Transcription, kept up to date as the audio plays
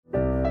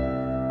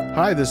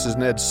Hi, this is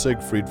Ned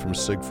Siegfried from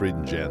Siegfried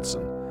and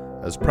Jensen.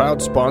 As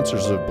proud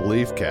sponsors of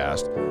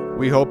BeliefCast,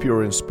 we hope you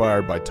are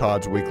inspired by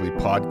Todd's weekly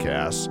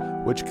podcasts,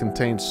 which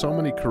contain so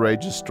many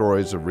courageous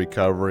stories of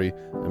recovery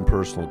and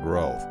personal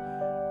growth.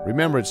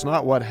 Remember, it's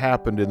not what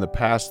happened in the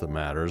past that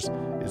matters,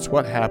 it's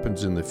what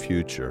happens in the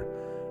future.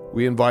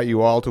 We invite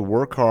you all to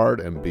work hard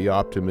and be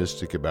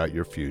optimistic about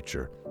your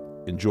future.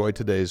 Enjoy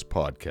today's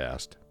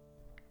podcast.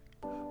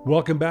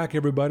 Welcome back,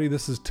 everybody.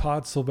 This is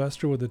Todd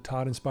Sylvester with the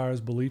Todd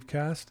Inspires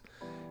BeliefCast.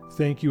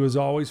 Thank you, as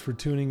always, for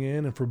tuning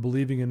in and for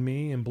believing in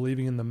me and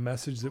believing in the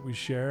message that we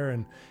share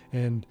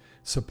and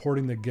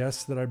supporting the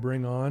guests that I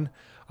bring on.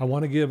 I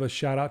want to give a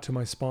shout out to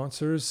my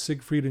sponsors,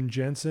 Siegfried and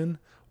Jensen,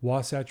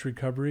 Wasatch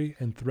Recovery,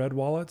 and Thread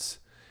Wallets.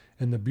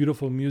 And the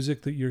beautiful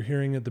music that you're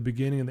hearing at the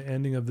beginning and the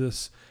ending of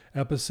this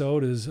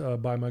episode is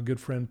by my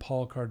good friend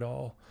Paul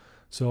Cardall.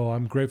 So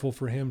I'm grateful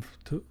for him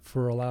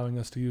for allowing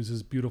us to use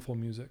his beautiful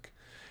music.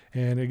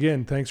 And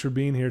again, thanks for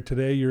being here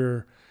today.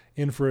 You're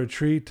in for a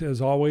treat,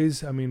 as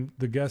always. I mean,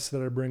 the guests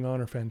that I bring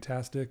on are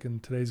fantastic,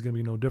 and today's going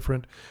to be no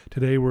different.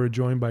 Today, we're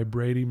joined by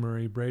Brady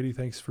Murray. Brady,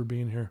 thanks for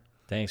being here.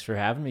 Thanks for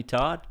having me,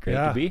 Todd. Great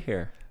to be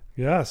here.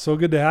 Yeah, so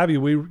good to have you.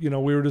 We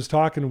were just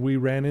talking. We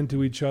ran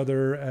into each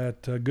other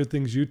at Good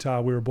Things Utah.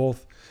 We were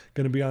both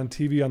going to be on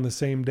TV on the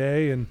same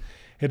day, and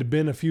it had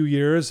been a few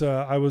years.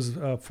 I was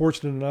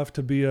fortunate enough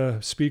to be a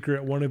speaker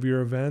at one of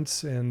your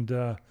events,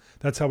 and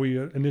that's how we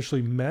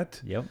initially met.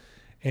 Yep.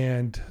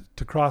 And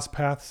to cross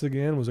paths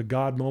again was a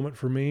God moment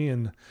for me,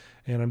 and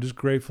I'm just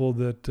grateful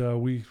that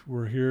we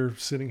were here,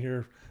 sitting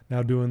here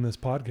now doing this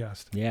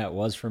podcast. Yeah, it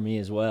was for me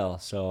as well.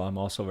 So I'm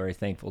also very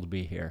thankful to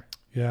be here.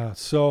 Yeah.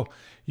 So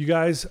you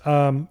guys,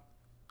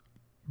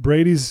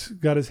 Brady's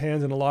got his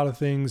hands in a lot of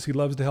things. He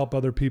loves to help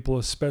other people,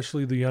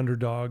 especially the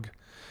underdog.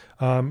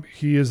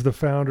 He is the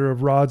founder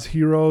of Rod's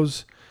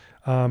Heroes.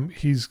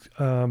 He's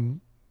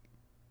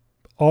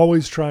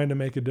always trying to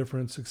make a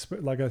difference,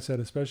 like I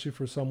said, especially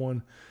for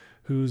someone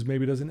who's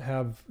maybe doesn't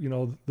have,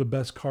 the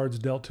best cards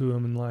dealt to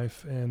him in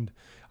life. And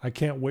I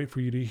can't wait for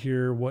you to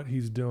hear what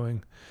he's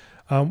doing.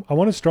 I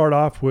want to start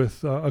off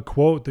with a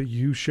quote that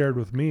you shared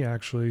with me,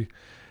 actually.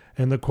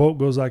 And the quote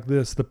goes like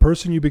this: "The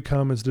person you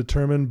become is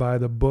determined by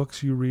the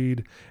books you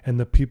read and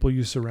the people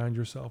you surround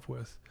yourself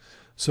with."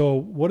 So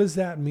what does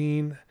that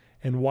mean,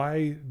 and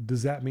why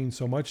does that mean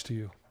so much to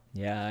you?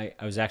 Yeah,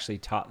 I was actually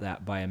taught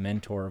that by a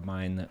mentor of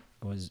mine that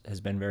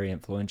has been very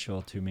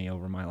influential to me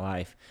over my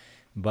life.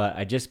 But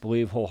I just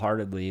believe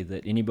wholeheartedly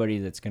that anybody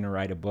that's going to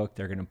write a book,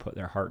 they're going to put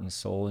their heart and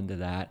soul into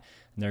that,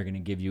 and they're going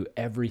to give you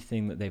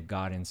everything that they've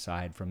got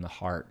inside from the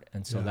heart.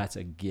 And so that's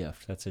a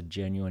gift. That's a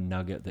genuine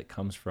nugget that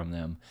comes from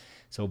them.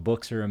 So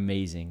books are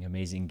amazing,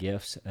 amazing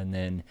gifts. And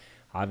then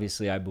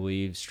obviously I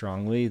believe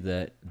strongly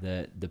that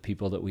the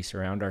people that we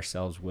surround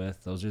ourselves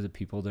with, those are the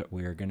people that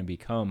we are going to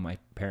become. My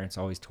parents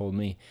always told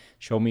me,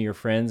 show me your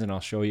friends and I'll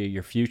show you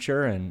your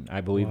future. And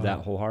I believe that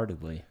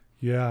wholeheartedly.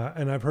 Yeah,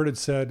 and I've heard it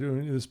said,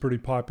 it's pretty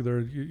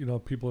popular,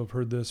 people have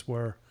heard this,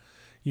 where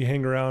you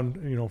hang around,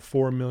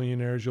 4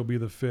 millionaires, you'll be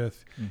the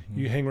fifth. Mm-hmm.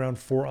 You hang around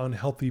 4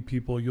 unhealthy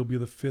people, you'll be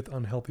the 5th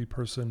unhealthy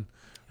person,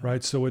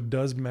 right? So it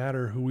does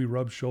matter who we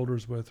rub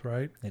shoulders with,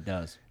 right? It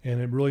does.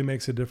 And it really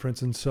makes a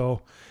difference. And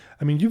so,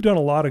 you've done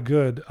a lot of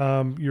good.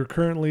 You're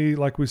currently,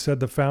 like we said,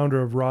 the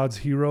founder of Rod's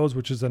Heroes,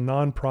 which is a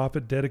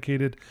nonprofit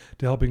dedicated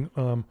to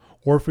helping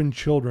orphan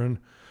children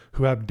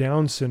who have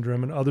Down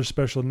syndrome and other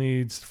special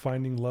needs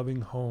finding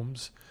loving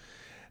homes.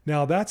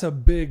 Now that's a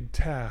big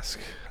task.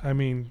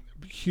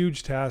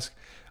 Huge task.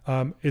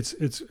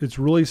 It's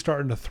really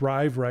starting to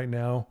thrive right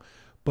now.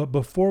 But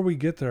before we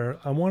get there,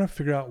 I want to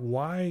figure out,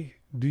 why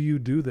do you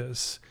do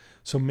this?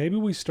 So maybe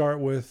we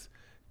start with,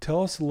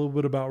 tell us a little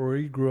bit about where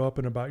you grew up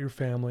and about your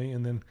family,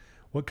 and then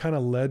what kind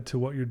of led to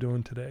what you're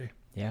doing today.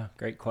 Yeah,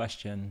 great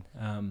question.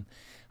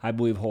 I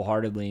believe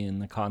wholeheartedly in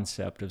the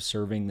concept of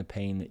serving the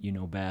pain that you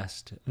know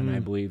best. And I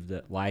believe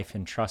that life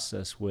entrusts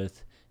us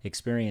with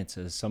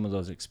experiences. Some of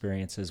those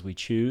experiences we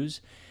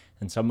choose,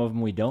 and some of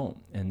them we don't.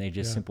 And they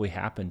just simply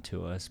happen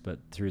to us. But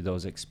through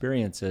those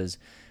experiences,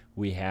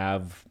 we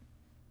have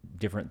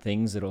different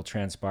things that will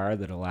transpire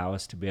that allow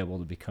us to be able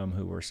to become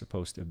who we're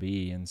supposed to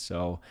be. And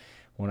so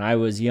when I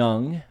was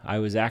young, I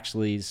was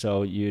actually,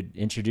 so you'd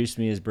introduced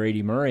me as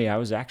Brady Murray. I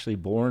was actually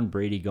born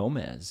Brady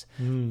Gomez.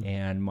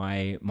 And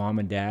my mom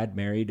and dad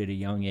married at a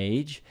young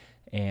age,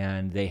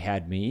 and they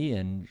had me.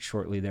 And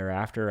shortly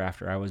thereafter,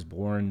 after I was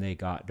born, they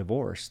got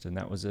divorced. And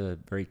that was a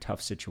very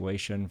tough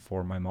situation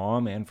for my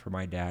mom and for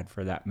my dad,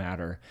 for that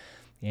matter.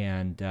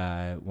 And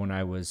when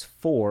I was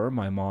 4,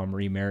 my mom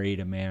remarried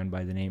a man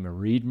by the name of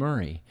Brady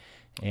Murray.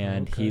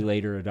 And he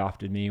later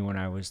adopted me when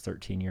I was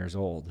 13 years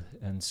old.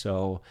 And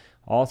so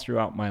all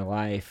throughout my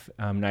life,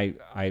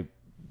 I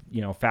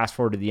fast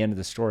forward to the end of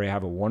the story, I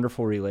have a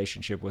wonderful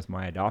relationship with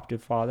my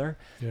adoptive father,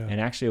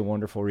 and actually a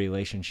wonderful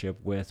relationship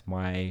with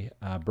my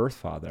birth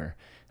father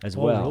as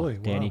well, really?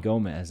 Danny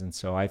Gomez. And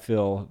so I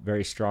feel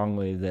very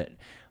strongly that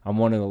I'm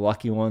one of the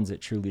lucky ones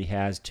that truly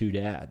has 2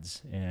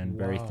 dads, and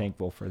very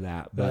thankful for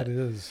that. But that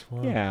is,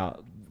 yeah,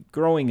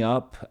 growing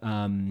up,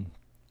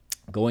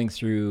 going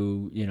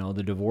through,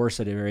 the divorce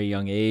at a very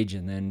young age.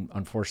 And then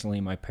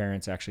unfortunately, my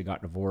parents actually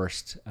got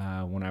divorced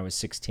when I was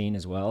 16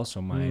 as well.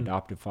 So my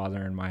adoptive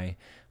father and my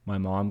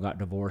mom got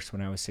divorced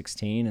when I was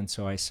 16. And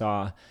so I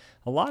saw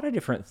a lot of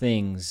different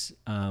things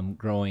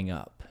growing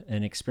up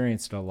and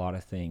experienced a lot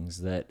of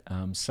things that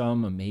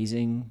some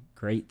amazing,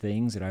 great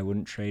things that I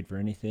wouldn't trade for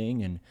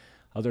anything, and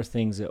other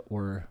things that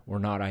were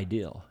not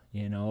ideal,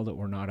 that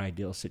were not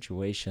ideal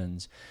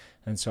situations.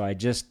 And so I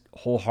just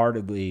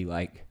wholeheartedly,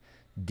 like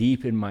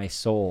deep in my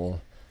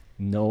soul,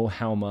 know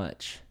how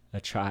much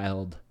a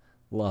child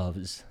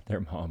loves their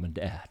mom and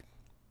dad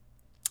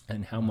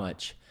and how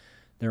much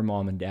their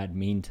mom and dad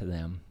mean to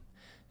them.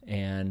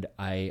 And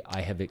I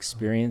have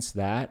experienced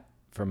that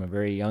from a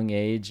very young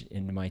age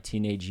into my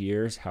teenage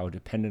years, how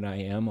dependent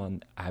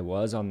I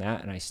was on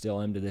that, and I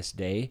still am to this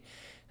day.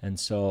 And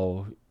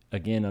so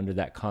again, under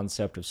that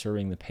concept of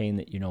serving the pain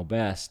that you know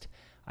best,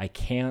 I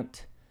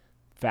can't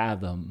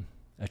fathom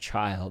a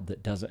child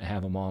that doesn't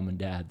have a mom and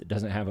dad, that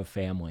doesn't have a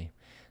family,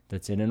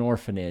 that's in an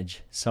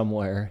orphanage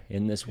somewhere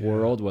in this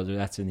world, whether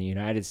that's in the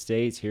United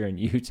States, here in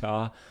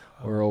Utah,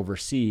 or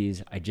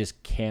overseas. I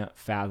just can't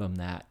fathom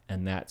that.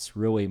 And that's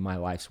really my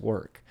life's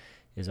work,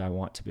 is I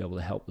want to be able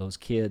to help those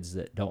kids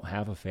that don't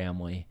have a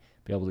family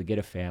be able to get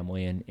a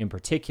family. And in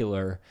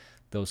particular,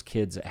 those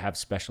kids that have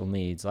special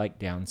needs like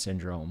Down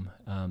syndrome.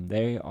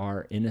 They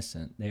are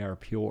innocent. They are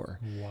pure.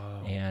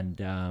 Wow.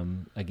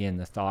 And again,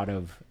 the thought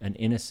of an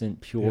innocent,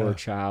 pure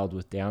child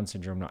with Down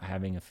syndrome not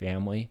having a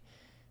family,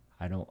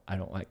 I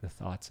don't like the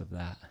thoughts of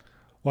that.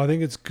 Well, I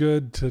think it's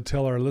good to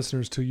tell our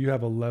listeners too, you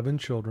have 11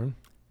 children.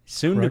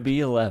 Soon correct? to be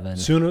 11.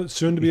 Soon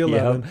to be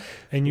 11. Yep.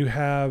 And you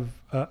have,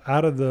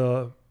 out of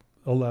the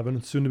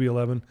 11, soon to be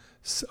 11,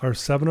 are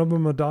 7 of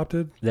them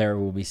adopted? There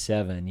will be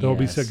 7. There will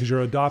be yes. 7 because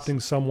you're adopting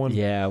someone.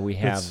 Yeah, we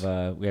have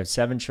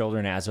 7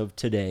 children as of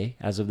today,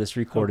 as of this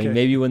recording. Okay.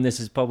 Maybe when this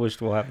is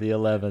published, we'll have the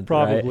 11th.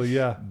 Probably, right?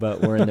 yeah.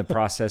 But we're in the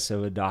process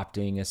of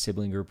adopting a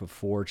sibling group of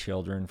 4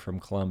 children from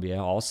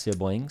Colombia, all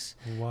siblings.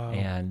 Wow.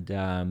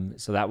 And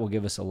so that will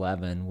give us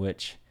 11,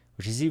 which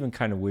is even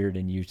kind of weird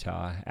in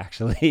Utah,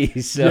 actually.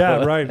 So,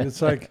 yeah, right.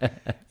 It's like,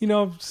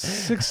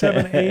 6,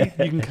 7, 8,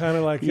 you can kind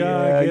of like,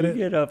 I get it.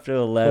 You get up to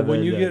 11. But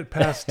when you get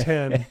past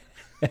 10...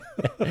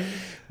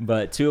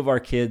 But 2 of our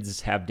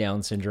kids have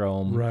Down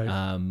syndrome. Right.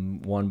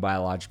 1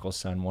 biological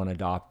son, 1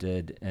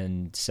 adopted,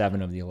 and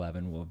 7 of the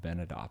 11 will have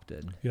been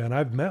adopted. Yeah, and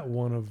I've met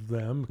one of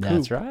them.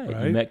 That's Coop,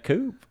 right. You met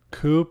Coop.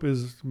 Coop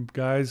is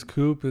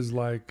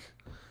like,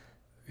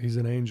 he's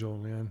an angel,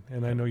 man.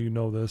 And I know you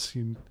know this,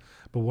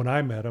 but when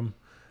I met him,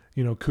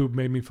 Coop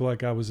made me feel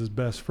like I was his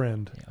best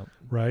friend, Yep.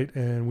 right?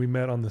 And we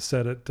met on the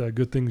set at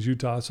Good Things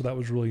Utah, so that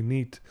was really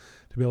neat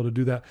to be able to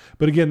do that.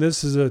 But again,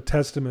 this is a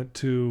testament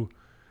to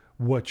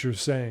what you're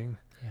saying,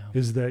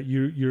 is that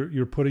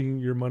you're putting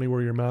your money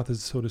where your mouth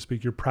is, so to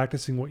speak. You're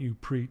practicing what you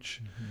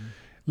preach.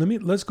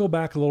 Mm-hmm. Let's go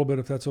back a little bit,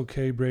 if that's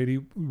okay, Brady.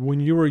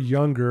 When you were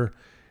younger,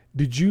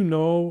 did you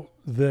know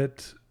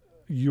that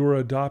you were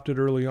adopted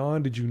early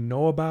on? Did you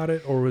know about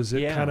it, or was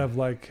it kind of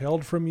like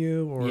held from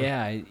you? Or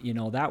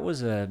that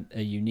was a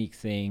unique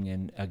thing.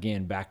 And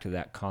again, back to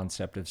that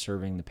concept of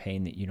serving the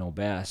pain that you know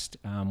best.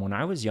 When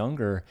I was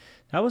younger,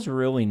 that was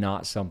really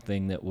not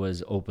something that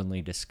was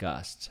openly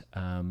discussed.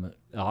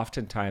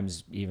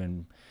 Oftentimes,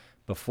 even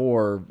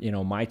before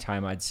my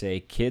time, I'd say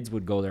kids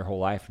would go their whole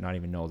life and not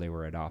even know they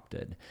were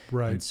adopted.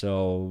 Right. And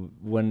so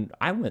when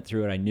I went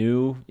through it, I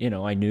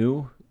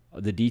knew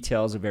the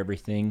details of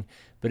everything,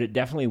 but it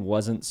definitely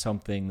wasn't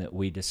something that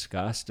we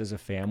discussed as a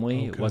family.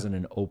 Okay. It wasn't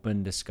an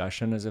open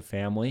discussion as a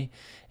family.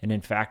 And in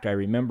fact, I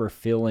remember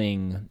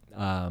feeling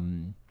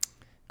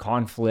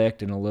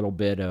conflict and a little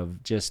bit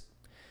of just,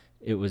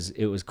 it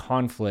was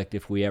conflict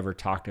if we ever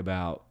talked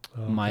about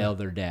my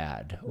other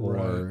dad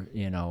or,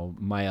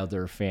 my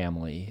other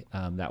family.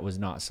 That was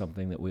not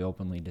something that we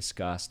openly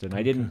discussed.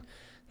 And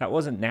that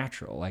wasn't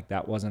natural. Like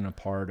that wasn't a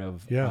part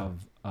of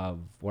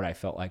what I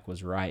felt like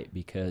was right,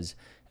 because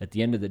at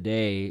the end of the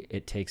day,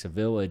 it takes a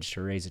village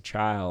to raise a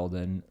child.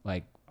 And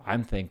like,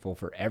 I'm thankful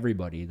for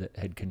everybody that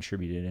had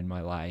contributed in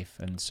my life.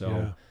 And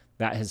so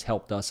that has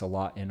helped us a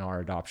lot in our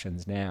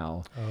adoptions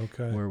now,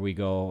 where we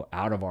go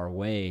out of our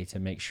way to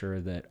make sure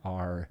that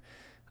our,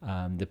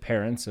 the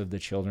parents of the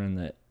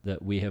children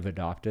that we have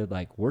adopted,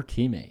 like we're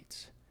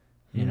teammates.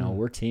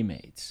 We're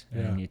teammates.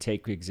 Yeah. And you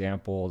take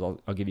examples,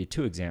 I'll give you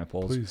 2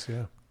 examples. Please,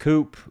 yeah.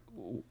 Coop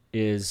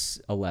is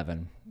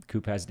 11.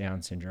 Coop has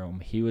Down syndrome.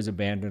 He was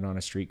abandoned on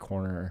a street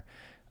corner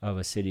of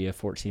a city of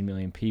 14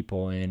 million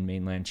people in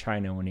mainland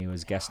China when he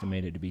was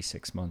guesstimated to be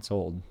 6 months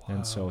old. Wow.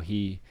 And so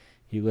he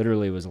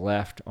literally was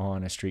left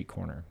on a street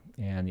corner.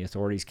 And the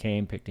authorities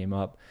came, picked him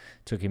up,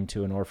 took him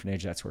to an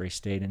orphanage. That's where he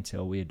stayed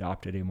until we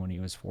adopted him when he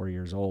was 4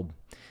 years old.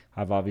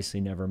 I've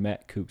obviously never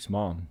met Coop's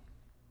mom,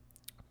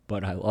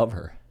 but I love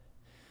her.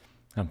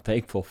 I'm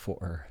thankful for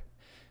her.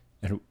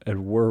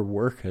 And we're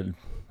working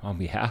on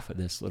behalf of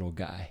this little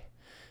guy.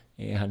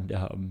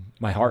 And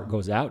my heart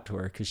goes out to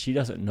her because she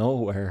doesn't know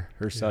where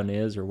her son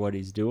is or what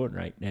he's doing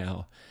right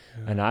now.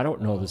 Yeah. And I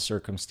don't know the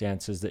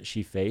circumstances that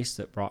she faced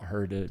that brought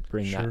her to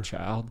bring that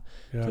child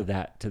to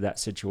that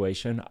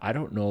situation. I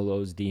don't know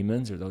those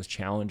demons or those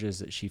challenges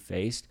that she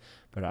faced,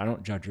 but I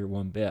don't judge her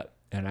one bit.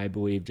 And I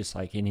believe, just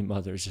like any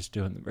mother, is just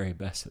doing the very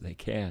best that they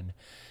can.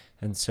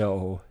 And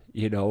so,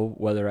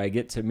 whether I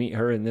get to meet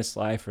her in this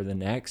life or the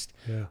next,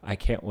 I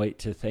can't wait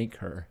to thank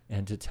her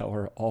and to tell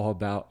her all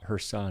about her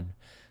son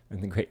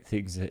and the great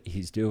things that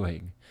he's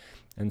doing.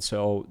 And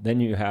so then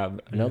you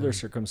have another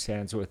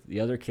circumstance with the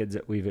other kids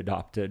that we've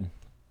adopted.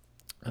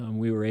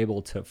 We were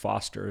able to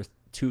foster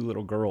 2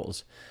 little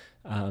girls.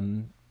 A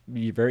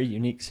very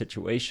unique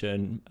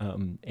situation.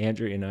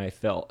 Andrea and I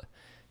felt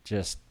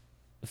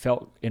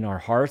in our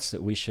hearts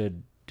that we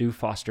should do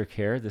foster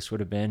care. This would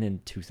have been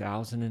in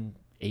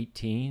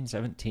 2018,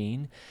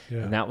 17.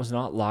 And that was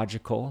not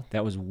logical.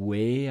 That was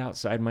way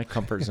outside my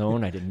comfort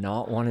zone. I did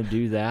not want to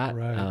do that.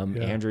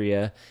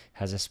 Andrea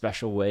has a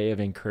special way of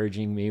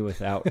encouraging me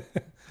without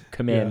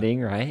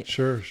commanding, right?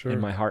 Sure. And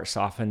my heart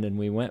softened and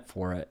we went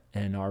for it.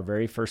 And our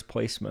very first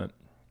placement,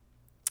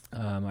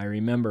 I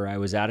remember I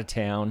was out of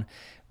town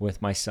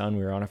with my son.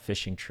 We were on a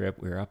fishing trip.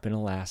 We were up in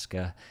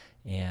Alaska.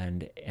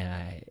 And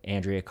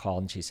Andrea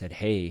called and she said,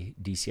 "Hey,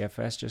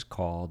 DCFS just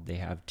called. They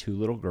have 2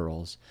 little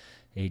girls,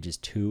 ages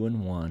 2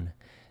 and 1.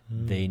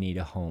 They need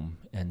a home."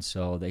 And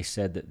so they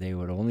said that they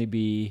would only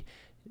be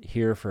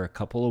here for a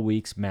couple of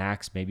weeks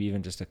max, maybe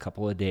even just a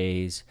couple of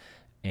days.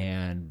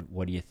 And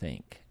what do you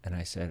think? And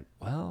I said,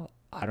 "Well,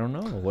 I don't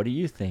know. What do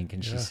you think?"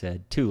 And she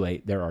said, "Too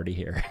late. They're already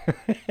here."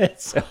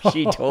 So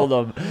she told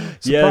them,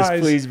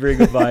 "Yes, please bring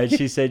them by." And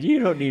she said, "You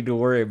don't need to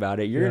worry about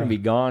it. You're going to be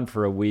gone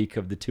for a week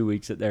of the 2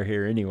 weeks that they're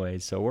here anyway.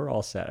 So we're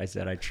all set." I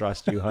said, "I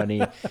trust you,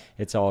 honey.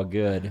 It's all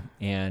good."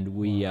 And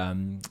we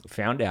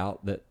found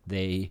out that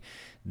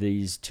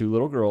these 2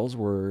 little girls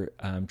were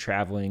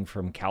traveling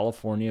from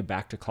California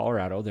back to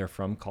Colorado. They're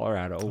from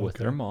Colorado with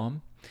their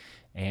mom.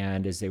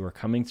 And as they were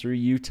coming through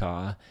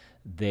Utah,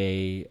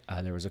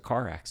 there was a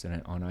car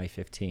accident on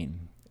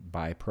I-15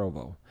 by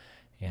Provo,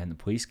 and the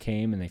police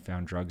came and they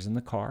found drugs in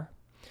the car.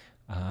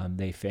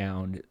 They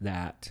found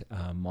that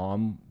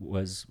mom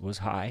was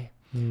high,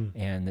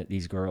 and that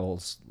these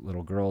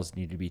little girls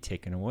needed to be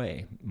taken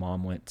away.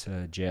 Mom went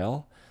to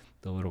jail.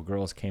 The little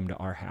girls came to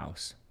our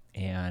house,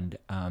 and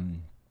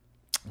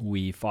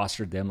we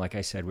fostered them. Like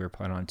I said, we were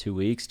put on 2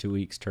 weeks. 2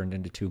 weeks turned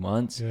into 2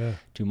 months.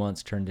 2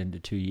 months turned into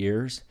 2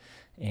 years.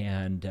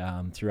 And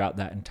throughout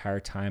that entire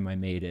time,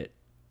 Andrea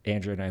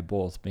and I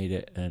both made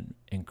it an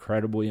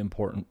incredibly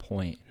important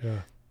point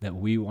that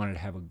we wanted to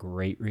have a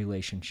great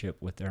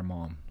relationship with their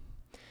mom.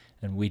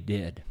 And we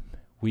did.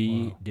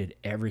 We did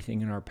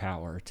everything in our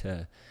power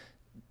to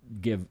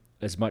give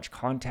as much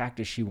contact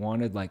as she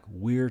wanted. Like,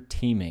 we're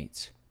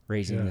teammates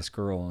raising this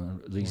girl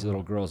and these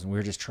little girls. And we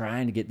were just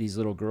trying to get these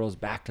little girls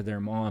back to their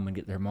mom and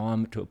get their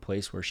mom to a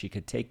place where she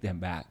could take them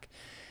back.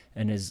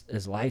 And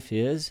as life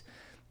is,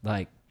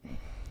 like,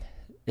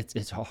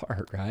 it's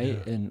hard,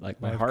 right? And like,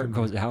 my heart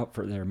goes out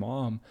for their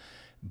mom.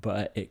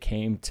 But it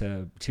came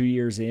to 2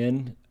 years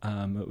in,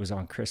 it was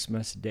on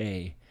Christmas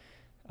Day.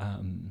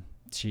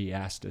 She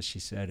asked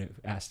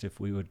if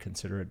we would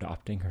consider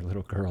adopting her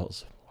little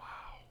girls. Wow.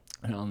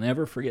 And I'll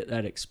never forget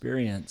that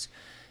experience,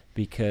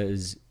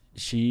 because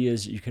she,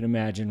 as you can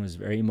imagine, was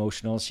very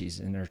emotional. She's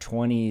in her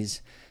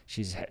 20s.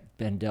 She's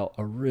been dealt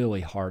a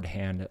really hard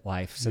hand at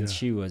life since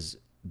she was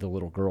the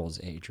little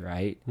girl's age,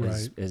 right?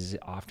 As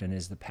often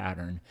is the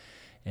pattern.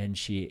 And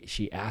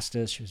she asked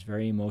us, she was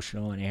very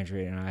emotional, and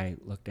Andrea and I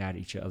looked at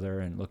each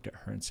other and looked at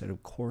her and said,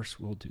 "Of course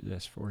we'll do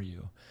this for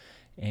you."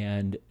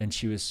 And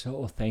she was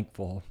so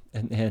thankful.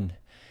 And then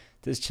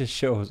this just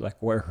shows like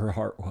where her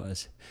heart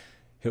was.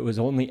 It was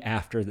only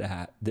after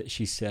that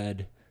she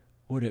said,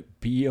 "Would it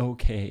be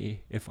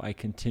okay if I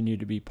continue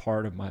to be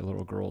part of my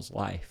little girl's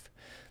life?"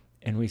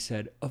 And we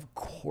said, "Of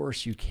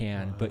course you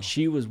can." Wow. But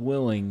she was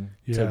willing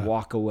to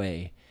walk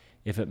away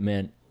if it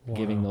meant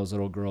giving those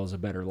little girls a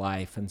better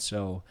life. And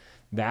so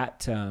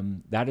that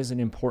is an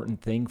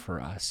important thing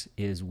for us,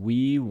 is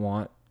we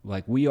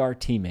are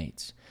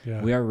teammates.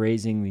 We are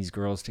raising these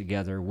girls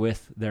together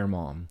with their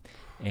mom,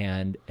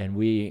 and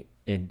we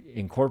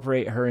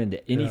incorporate her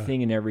into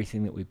anything and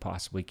everything that we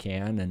possibly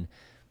can. And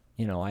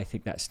I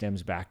think that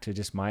stems back to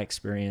just my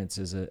experience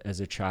as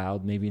a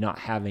child, maybe not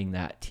having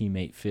that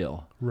teammate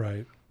feel.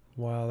 Right.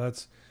 Wow,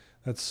 that's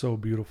so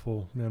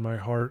beautiful, and my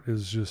heart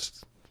is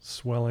just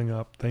swelling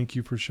up. Thank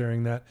you for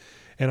sharing that.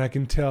 And I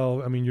can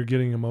tell, I mean, you're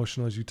getting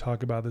emotional as you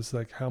talk about this,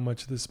 like how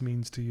much this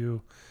means to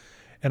you.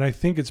 And I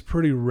think it's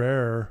pretty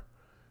rare,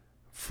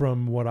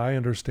 from what I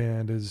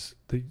understand, is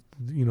the,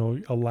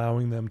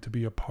 allowing them to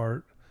be a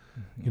part,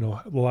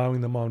 allowing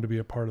the mom to be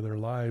a part of their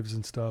lives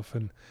and stuff.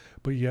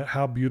 But yet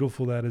how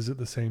beautiful that is at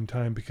the same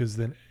time, because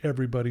then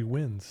everybody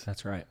wins.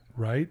 That's right.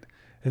 Right?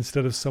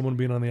 Instead of someone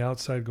being on the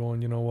outside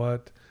going, "You know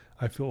what?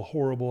 I feel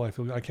horrible. I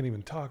can't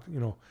even talk."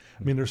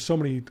 I mean, there's so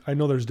many, I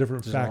know there's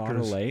different factors. A lot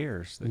of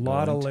layers. A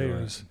lot of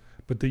layers.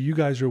 But that you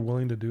guys are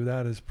willing to do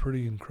that is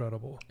pretty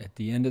incredible. At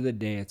the end of the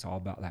day, it's all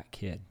about that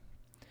kid.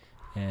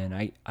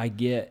 And I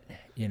get,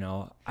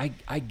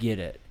 I get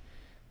it.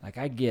 Like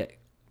I get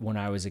when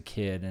I was a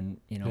kid and,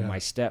 my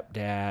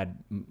stepdad,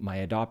 my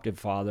adoptive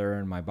father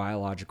and my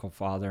biological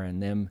father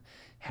and them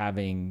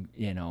having,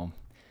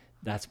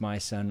 that's my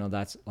son. No,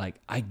 that's like,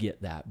 I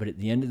get that. But at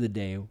the end of the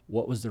day,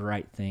 what was the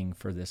right thing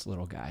for this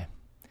little guy?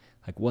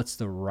 Like, what's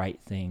the right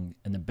thing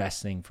and the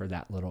best thing for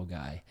that little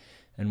guy?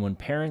 And when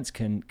parents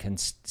can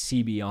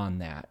see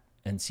beyond that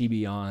and see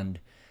beyond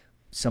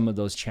some of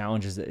those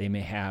challenges that they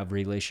may have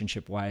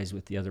relationship-wise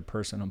with the other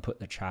person and put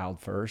the child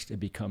first, it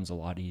becomes a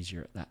lot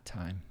easier at that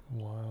time.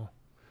 Wow.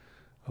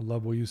 I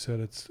love what you said.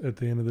 It's at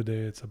the end of the day,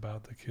 it's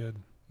about the kid.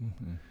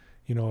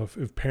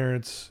 Mm-hmm. If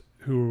parents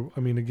who,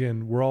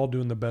 again, we're all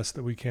doing the best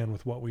that we can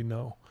with what we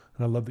know.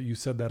 And I love that you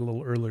said that a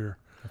little earlier.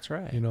 That's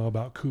right.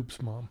 About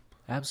Coop's mom.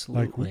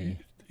 Absolutely.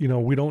 Like,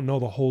 we don't know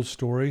the whole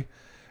story.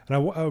 And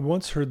I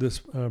once heard this,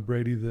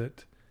 Brady,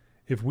 that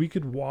if we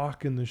could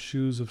walk in the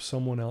shoes of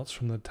someone else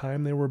from the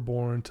time they were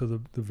born to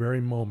the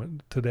very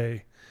moment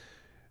today,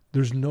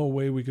 there's no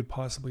way we could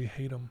possibly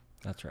hate them.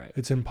 That's right.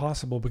 It's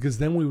impossible, because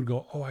then we would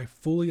go, oh, I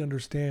fully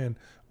understand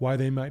why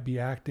they might be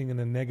acting in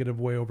a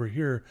negative way over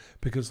here,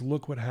 because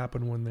look what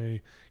happened when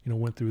they,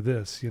 went through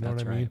this, know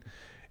That's what I right. mean?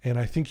 And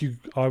I think you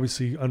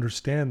obviously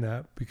understand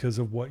that because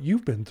of what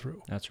you've been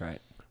through. That's right.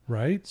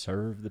 Right?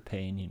 Serve the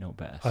pain you know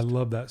best. I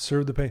love that.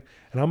 Serve the pain.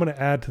 And I'm going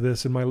to add to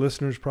this, and my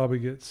listeners probably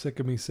get sick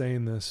of me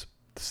saying this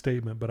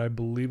statement, but I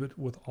believe it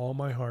with all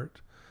my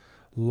heart.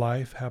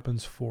 Life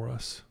happens for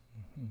us.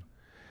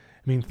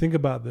 Mm-hmm. Think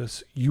about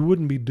this. You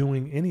wouldn't be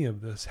doing any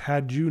of this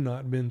had you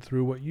not been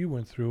through what you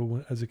went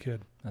through as a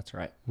kid. That's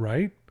right.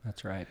 Right?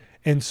 That's right.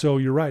 And so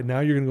you're right. Now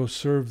you're going to go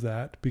serve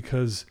that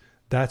because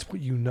that's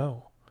what you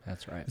know.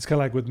 That's right. It's kind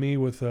of like with me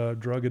with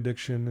drug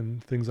addiction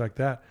and things like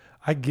that.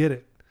 I get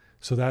it.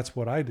 So that's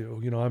what I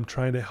do. I'm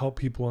trying to help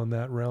people in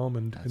that realm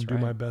and do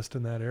my best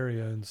in that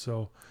area. And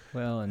so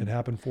it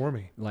happened for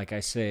me. Like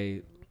I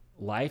say,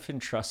 life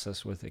entrusts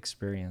us with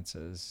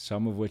experiences,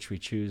 some of which we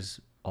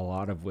choose, a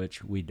lot of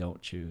which we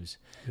don't choose.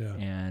 Yeah.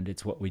 And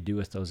it's what we do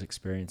with those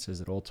experiences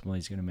that ultimately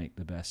is going to make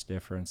the best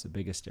difference, the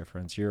biggest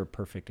difference. You're a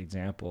perfect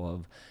example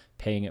of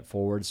paying it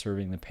forward,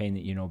 serving the pain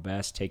that you know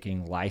best,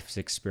 taking life's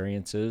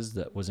experiences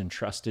that was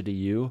entrusted to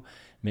you,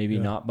 maybe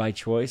not by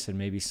choice and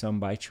maybe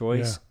some by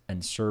choice,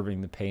 and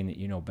serving the pain that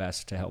you know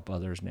best to help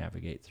others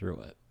navigate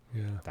through it.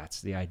 Yeah. That's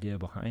the idea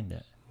behind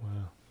it.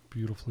 Wow.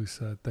 Beautifully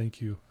said.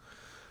 Thank you.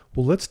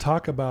 Well, let's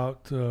talk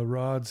about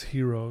Rod's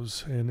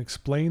Heroes and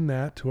explain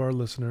that to our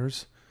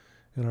listeners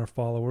and our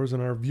followers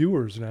and our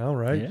viewers now,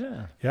 right?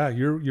 Yeah. Yeah,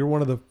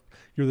 you're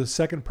the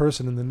second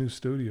person in the new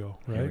studio,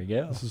 right? There we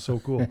go. This is so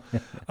cool.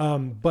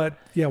 But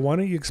yeah, why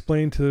don't you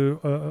explain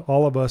to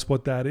all of us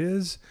what that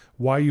is,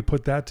 why you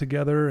put that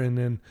together, and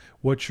then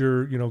what's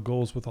your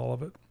goals with all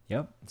of it?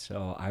 Yep.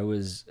 So I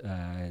was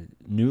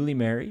newly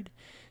married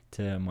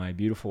to my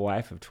beautiful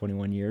wife of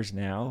 21 years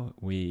now.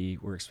 We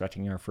were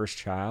expecting our first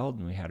child,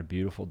 and we had a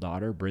beautiful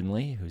daughter,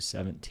 Brindley, who's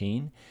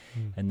 17.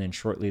 And then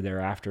shortly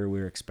thereafter,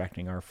 we were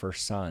expecting our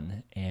first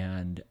son.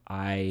 And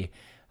I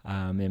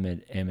am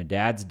a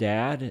dad's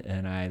dad,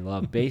 and I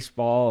love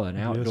baseball and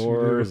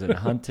outdoors and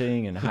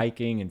hunting and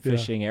hiking and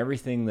fishing,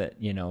 everything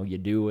that, you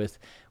do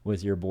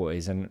with your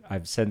boys. And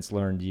I've since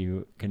learned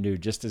you can do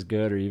just as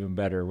good or even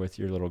better with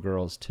your little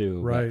girls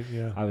too. Right. But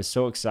yeah. I was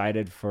so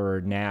excited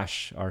for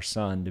Nash, our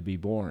son, to be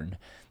born.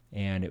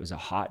 And it was a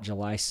hot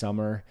July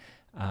summer.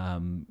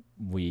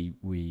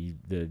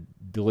 The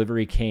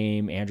delivery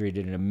came. Andrea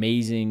did an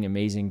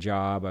amazing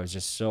job. I was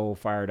just so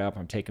fired up.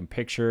 I'm taking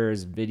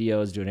pictures,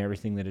 videos, doing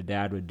everything that a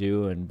dad would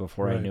do. And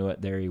before I knew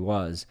it, there he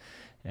was.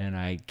 And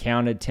I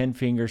counted 10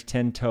 fingers,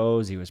 10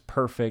 toes. He was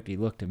perfect. He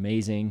looked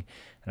amazing.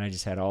 And I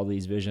just had all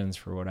these visions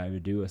for what I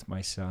would do with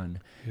my son.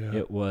 Yeah.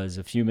 It was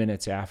a few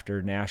minutes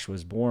after Nash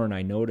was born,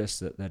 I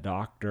noticed that the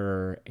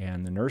doctor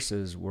and the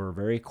nurses were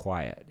very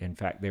quiet. In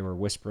fact, they were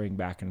whispering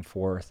back and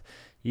forth.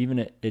 Even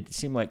it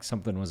seemed like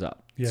something was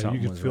up. Yeah,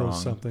 something you could feel wrong.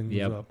 something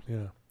was up.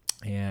 Yeah.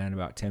 And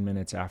about 10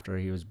 minutes after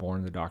he was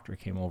born, the doctor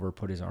came over,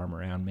 put his arm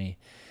around me,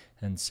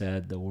 and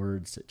said the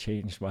words that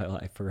changed my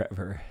life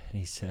forever. And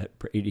he said,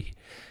 "Brady,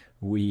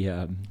 we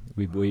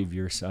believe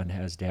your son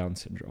has Down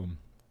syndrome."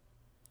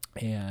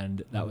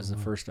 And that was the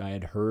first I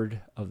had heard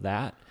of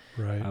that.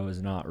 Right. I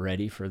was not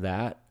ready for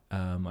that.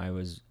 I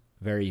was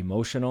very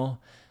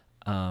emotional.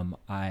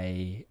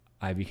 I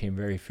became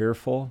very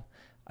fearful.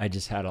 I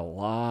just had a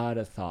lot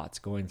of thoughts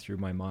going through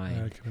my mind.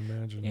 Yeah, I can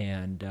imagine.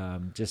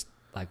 And just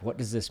like, what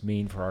does this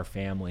mean for our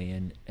family?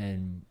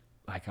 And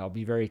like, I'll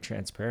be very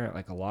transparent.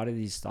 Like, a lot of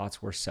these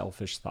thoughts were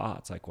selfish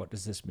thoughts. Like, what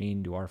does this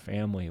mean to our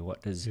family?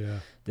 What does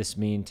this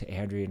mean to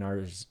Andrea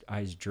and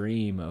I's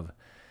dream of,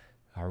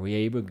 are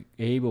we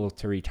able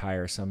to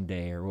retire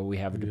someday, or will we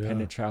have a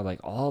dependent child?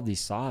 Like, all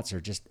these thoughts are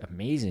just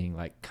amazing,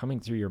 like coming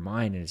through your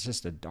mind, and it's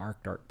just a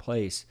dark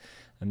place.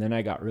 And then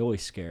I got really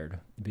scared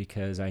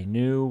because I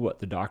knew what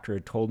the doctor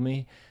had told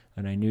me,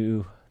 and I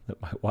knew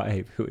that my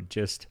wife, who had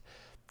just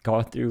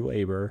gone through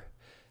labor,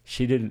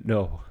 she didn't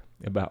know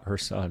about her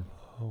son.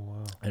 Oh,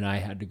 wow. And I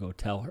had to go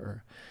tell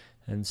her.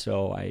 And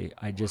so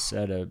I just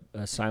said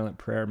a silent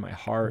prayer in my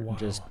heart and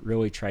just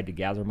really tried to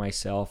gather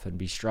myself and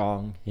be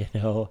strong,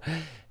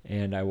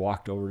 And I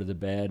walked over to the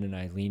bed and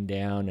I leaned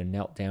down and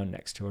knelt down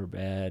next to her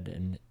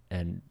bed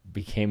and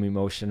became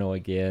emotional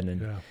again.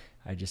 And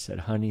I just said,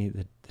 honey,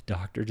 the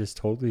doctor just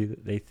told me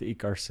that they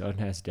think our son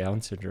has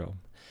Down syndrome.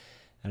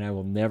 And I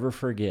will never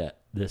forget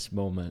this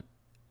moment.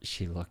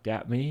 She looked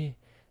at me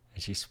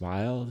and she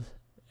smiled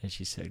and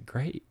she said,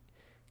 great.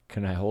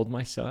 Can I hold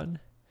my son?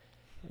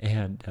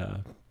 And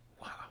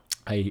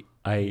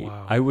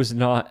I was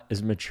not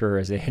as mature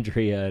as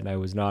Andrea, and I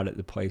was not at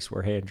the place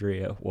where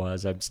Andrea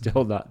was. I'm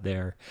still not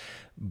there,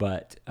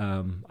 but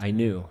I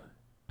knew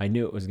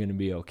it was going to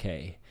be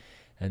okay.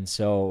 And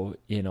so,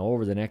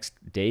 over the next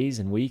days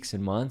and weeks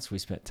and months, we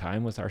spent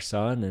time with our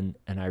son,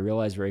 and I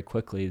realized very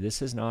quickly,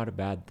 this is not a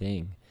bad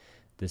thing.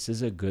 This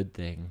is a good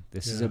thing.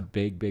 This is a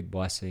big, big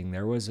blessing.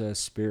 There was a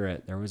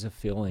spirit, there was a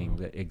feeling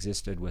that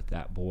existed with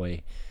that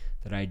boy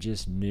that I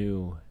just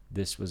knew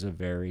this was a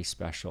very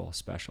special,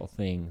 special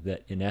thing,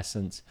 that in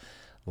essence,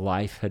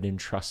 life had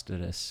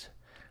entrusted us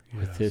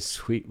with this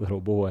sweet little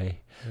boy.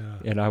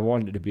 And I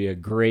wanted to be a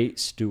great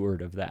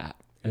steward of that.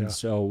 And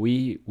so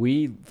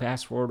we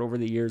fast forward over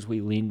the years,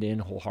 we leaned in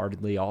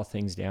wholeheartedly, all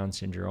things Down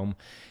syndrome,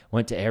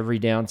 went to every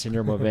Down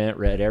syndrome event,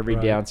 read every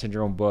Down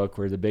syndrome book.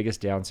 We're the biggest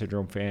Down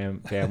syndrome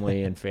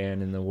family and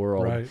fan in the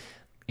world.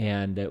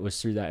 And it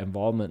was through that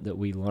involvement that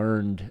we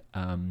learned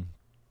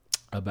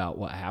about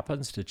what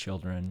happens to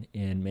children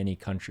in many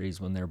countries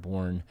when they're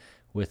born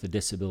with a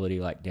disability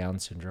like Down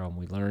syndrome.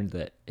 We learned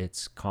that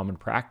it's common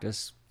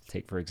practice.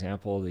 Take, for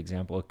example, the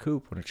example of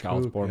Coop. When a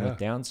child's born with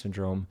Down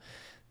syndrome,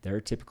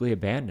 they're typically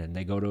abandoned.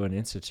 They go to an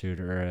institute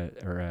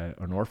or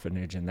an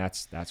orphanage, and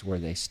that's where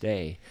they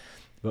stay.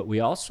 But we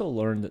also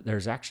learned that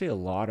there's actually a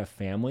lot of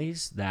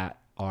families that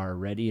are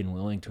ready and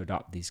willing to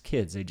adopt these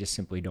kids. They just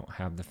simply don't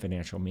have the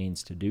financial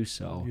means to do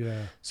so.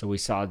 So we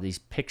saw these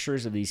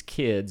pictures of these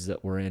kids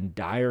that were in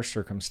dire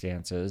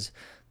circumstances,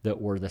 that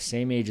were the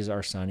same age as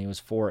our son. He was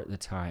 4 at the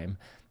time,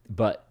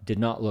 but did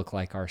not look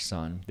like our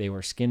son. They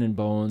were skin and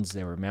bones.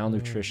 They were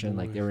malnutrition.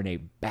 Like they were in a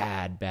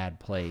bad,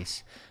 bad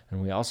place.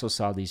 And we also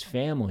saw these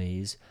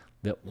families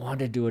that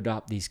wanted to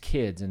adopt these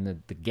kids. And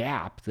the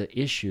gap, the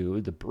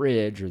issue, the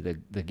bridge or the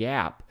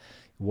gap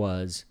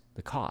was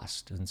the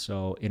cost. And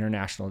so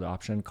international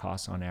adoption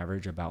costs on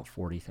average about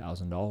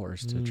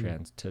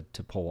 $40,000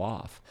 to pull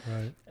off.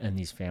 And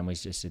these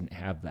families just didn't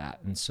have that.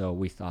 And so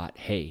we thought,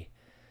 hey,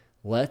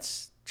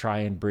 let's try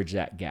and bridge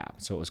that gap.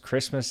 So it was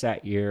Christmas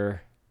that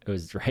year. It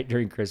was right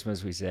during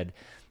Christmas. We said,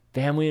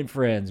 family and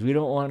friends, we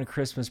don't want a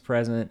Christmas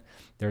present.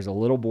 There's a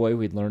little boy.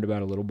 We'd learned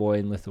about a little boy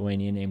in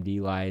Lithuania named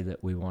Eli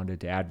that we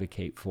wanted to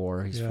advocate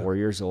for. He's 4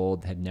 years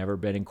old, had never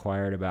been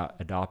inquired about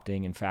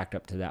adopting. In fact,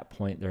 up to that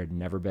point, there had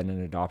never been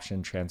an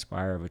adoption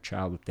transpire of a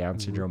child with Down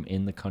syndrome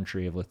in the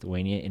country of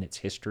Lithuania in its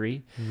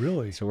history.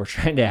 Really? So we're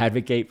trying to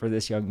advocate for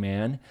this young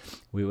man.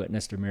 We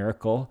witnessed a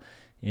miracle.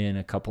 In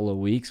a couple of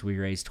weeks, we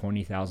raised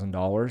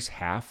 $20,000,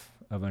 half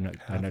of an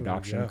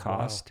adoption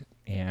cost. Wow.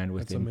 And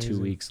within 2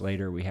 weeks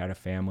later, we had a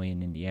family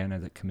in Indiana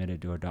that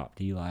committed to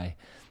adopt Eli.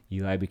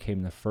 Eli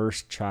became the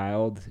first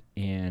child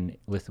in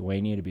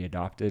Lithuania to be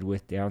adopted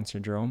with Down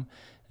syndrome.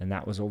 And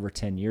that was over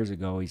 10 years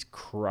ago. He's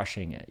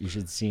crushing it. You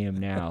should see him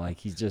now. Like,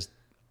 he's just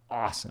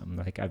awesome.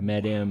 Like, I've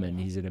met him and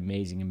he's an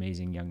amazing,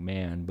 amazing young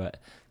man.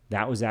 But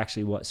that was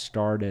actually what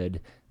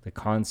started the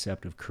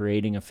concept of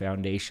creating a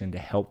foundation to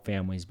help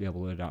families be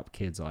able to adopt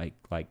kids like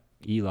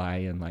Eli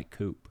and like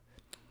Coop.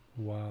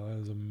 Wow, that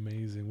is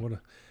amazing.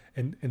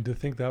 And to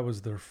think that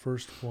was their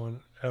first one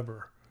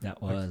ever.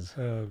 That was.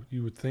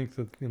 You would think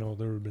that, there would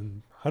have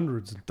been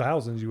hundreds and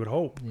thousands, you would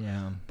hope.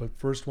 Yeah. But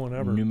first one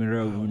ever.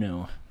 Numero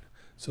uno.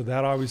 So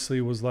that obviously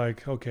was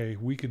like, okay,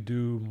 we could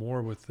do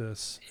more with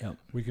this. Yep.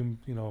 We can,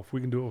 if we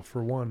can do it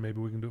for one, maybe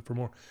we can do it for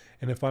more.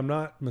 And if I'm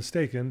not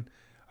mistaken,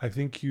 I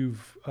think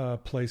you've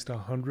placed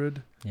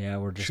 100. Yeah,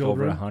 we're just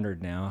children. Over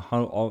 100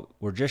 now.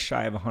 We're just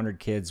shy of 100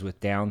 kids with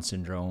Down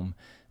syndrome,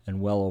 and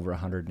well over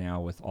 100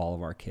 now with all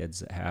of our kids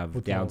that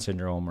have Down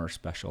syndrome or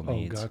special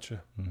needs. Oh,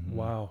 gotcha. Mm-hmm.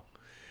 Wow.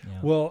 Yeah.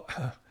 Well,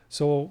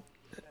 so,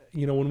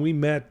 when we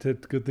met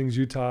at Good Things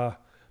Utah,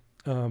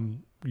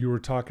 you were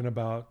talking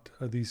about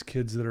these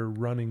kids that are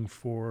running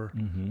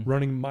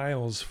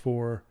miles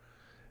for,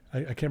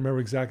 I can't remember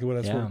exactly what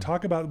that's for.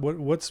 Talk about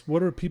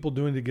what are people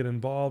doing to get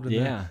involved, and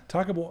then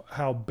talk about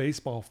how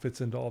baseball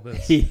fits into all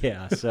this.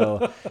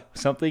 So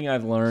something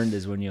I've learned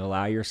is when you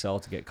allow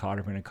yourself to get caught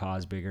up in a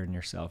cause bigger than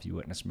yourself, you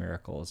witness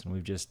miracles, and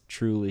we've just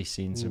truly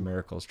seen some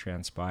miracles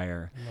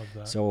transpire. Love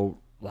that. So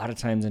a lot of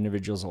times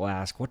individuals will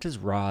ask, what does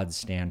RODS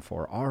stand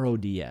for?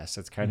 RODS.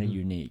 That's kind of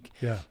unique.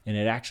 Yeah. And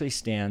it actually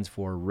stands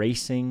for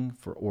Racing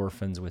for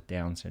Orphans with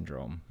Down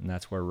Syndrome. And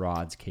that's where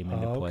RODS came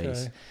into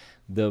place.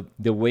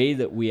 The way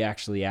that we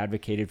actually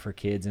advocated for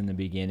kids in the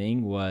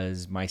beginning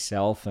was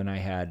myself and I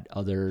had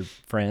other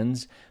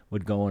friends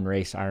would go and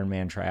race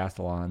Ironman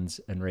triathlons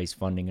and raise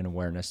funding and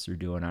awareness through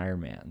doing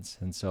Ironmans.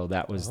 And so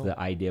that was the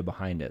idea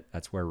behind it.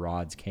 That's where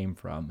RODS came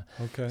from.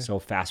 Okay. So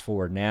fast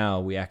forward now,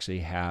 we actually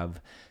have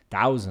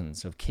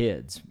thousands of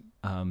kids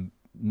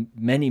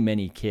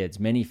many kids,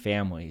 many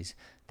families,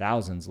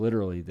 thousands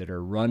literally, that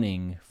are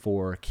running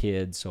for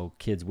kids. So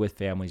kids with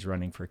families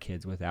running for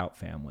kids without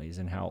families.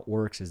 And how it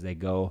works is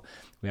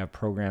we have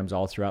programs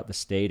all throughout the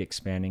state,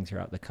 expanding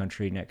throughout the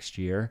country next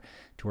year,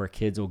 to where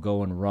kids will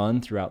go and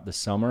run throughout the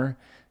summer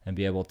and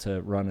be able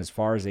to run as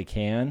far as they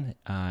can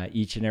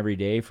each and every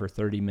day for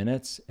 30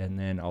 minutes, and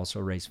then also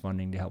raise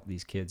funding to help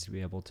these kids to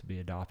be able to be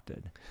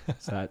adopted.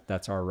 So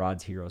that's our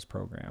Rod's Heroes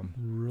program.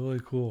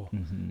 Really cool.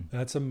 Mm-hmm.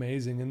 That's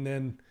amazing. And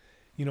then,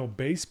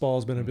 baseball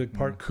has been a big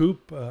part.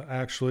 Coop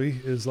actually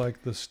is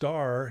like the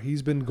star.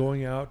 He's been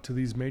going out to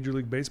these Major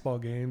League Baseball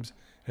games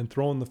and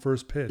throwing the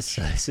first pitch.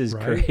 This is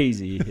right?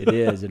 crazy. It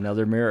is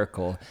another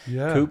miracle.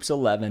 Yeah. Coop's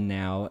 11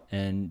 now,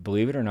 and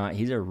believe it or not,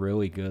 he's a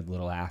really good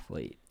little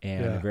athlete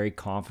and a very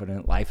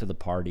confident, life of the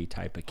party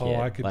type of kid.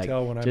 Oh, I could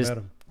tell when I met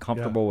him.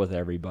 Comfortable with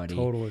everybody.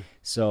 Totally.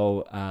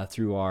 So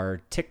through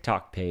our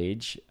TikTok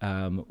page,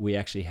 we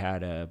actually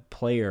had a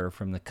player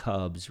from the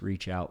Cubs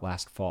reach out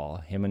last fall.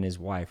 Him and his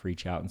wife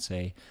reach out and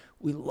say,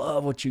 "We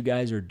love what you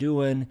guys are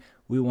doing.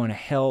 We want to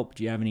help.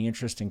 Do you have any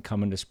interest in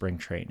coming to spring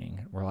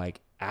training?" We're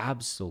like,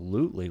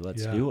 absolutely,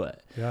 let's do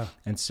it. Yeah.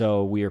 And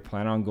so we are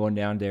planning on going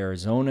down to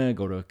Arizona,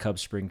 go to a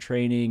Cubs spring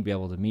training, be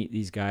able to meet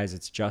these guys.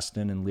 It's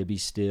Justin and Libby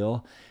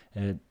Steele.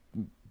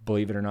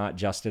 Believe it or not,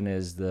 Justin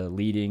is the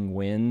leading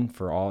win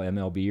for all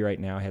MLB right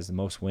now, has the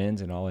most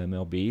wins in all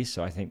MLB.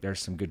 So I think there's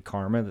some good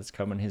karma that's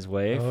coming his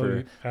way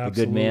for the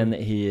good man that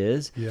he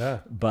is.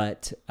 Yeah.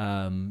 But,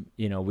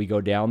 we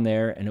go down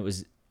there, and it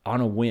was on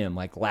a whim,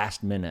 like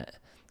last minute.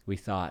 We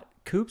thought,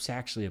 Coop's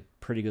actually a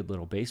pretty good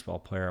little baseball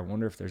player. I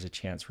wonder if there's a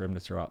chance for him to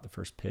throw out the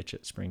first pitch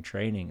at spring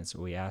training. And so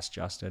we asked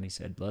Justin. He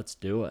said, let's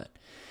do it.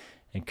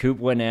 And Coop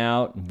went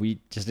out, and we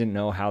just didn't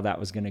know how that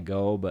was going to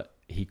go, but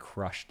he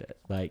crushed it.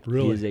 Like,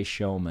 really? He is a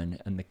showman.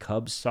 And the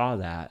Cubs saw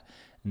that,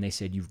 and they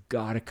said, you've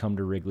got to come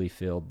to Wrigley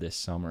Field this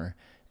summer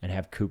and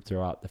have Coop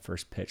throw out the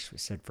first pitch. We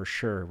said, for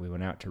sure. We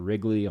went out to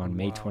Wrigley on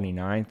May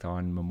 29th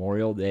on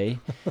Memorial Day.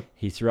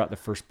 He threw out the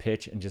first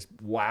pitch and just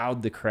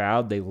wowed the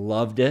crowd. They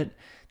loved it.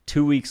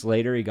 2 weeks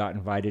later, he got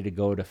invited to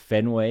go to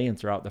Fenway and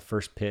throw out the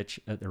first pitch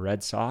at the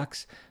Red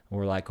Sox. And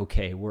we're like,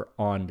 okay, we're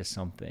on to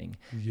something.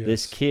 Yes.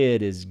 This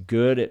kid is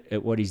good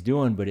at what he's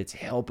doing, but it's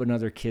helping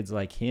other kids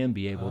like him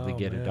be able to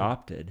get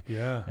adopted.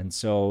 Yeah. And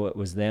so it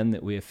was then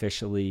that we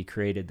officially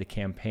created the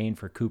campaign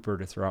for Cooper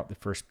to throw out the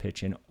first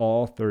pitch in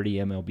all 30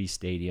 MLB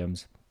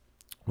stadiums,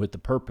 with the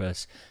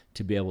purpose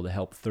to be able to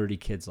help 30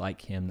 kids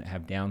like him that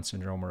have Down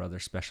syndrome or other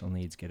special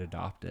needs get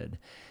adopted.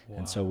 Wow.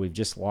 And so we've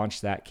just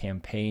launched that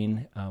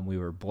campaign. We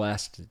were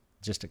blessed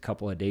just a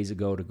couple of days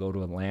ago to go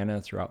to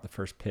Atlanta, throw out the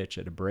first pitch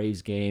at a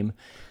Braves game.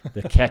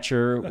 The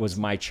catcher was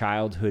my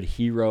childhood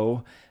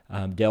hero,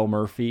 Del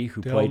Murphy,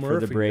 who played for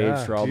the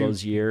Braves for all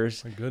those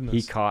years. My goodness.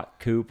 He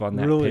caught Coop on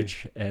that Really?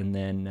 pitch, and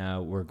then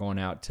we're going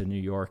out to New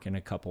York in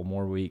a couple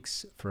more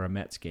weeks for a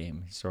Mets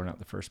game. He's throwing out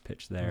the first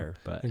pitch there.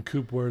 But and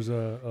Coop wears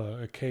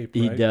a cape,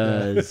 he right?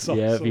 does.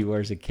 Yeah, He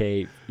wears a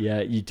cape.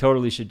 Yeah, you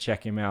totally should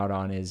check him out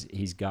on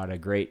he's got a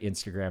great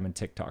Instagram and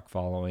TikTok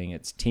following.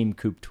 It's Team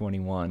Coop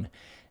 21.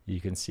 You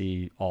can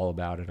see all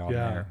about it on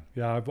there.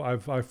 Yeah,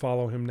 I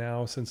follow him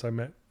now since I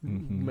met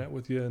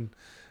with you, and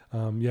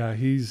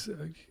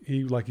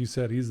he like you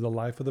said, he's the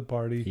life of the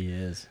party. He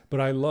is. But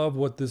I love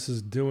what this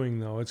is doing,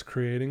 though. It's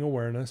creating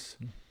awareness,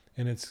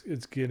 and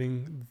it's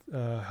getting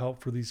help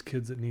for these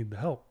kids that need the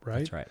help, right?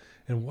 That's right.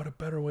 And what a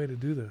better way to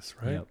do this,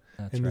 right? Yep,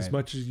 that's and right. as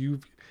much as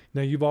you've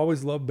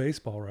always loved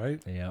baseball,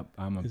 right? Yep,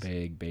 I'm a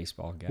big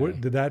baseball guy.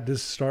 Did that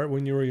just start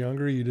when you were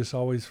younger? You just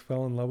always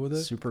fell in love with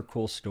it? Super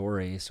cool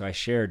story. So I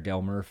shared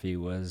Del Murphy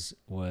was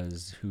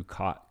who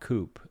caught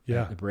Coop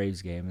at the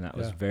Braves game, and that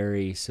was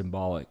very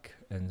symbolic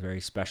and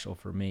very special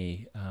for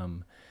me.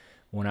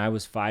 When I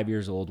was 5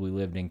 years old, we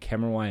lived in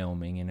Kemmer,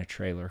 Wyoming in a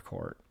trailer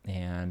court.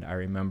 And I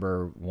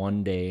remember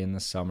one day in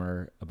the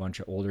summer, a bunch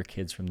of older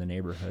kids from the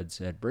neighborhood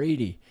said,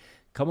 Brady,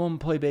 come on and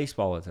play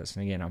baseball with us.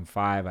 And again, I'm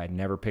 5. I'd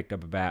never picked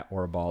up a bat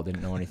or a ball,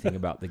 didn't know anything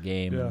about the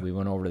game. And we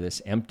went over to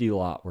this empty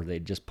lot where they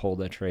just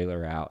pulled a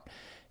trailer out.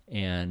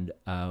 And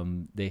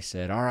they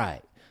said, all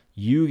right,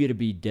 you get to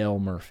be Del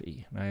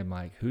Murphy. And I'm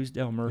like, who's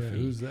Del Murphy?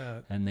 Yeah, who's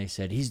that? And they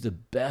said, he's the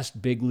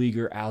best big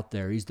leaguer out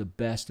there. He's the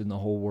best in the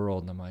whole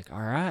world. And I'm like, all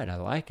right, I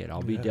like it.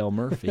 I'll be Del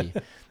Murphy.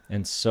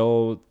 And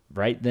so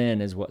right then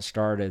is what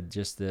started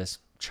just this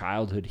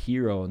childhood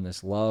hero and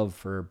this love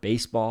for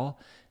baseball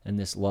and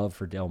this love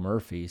for Del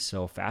Murphy.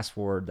 So fast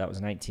forward, that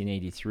was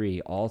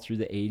 1983, all through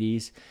the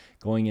 80s,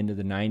 going into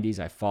the 90s,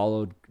 I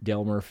followed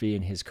Del Murphy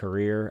in his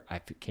career. I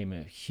became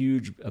a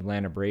huge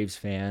Atlanta Braves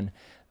fan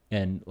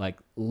and like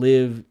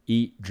live,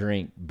 eat,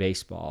 drink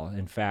baseball.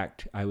 In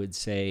fact, I would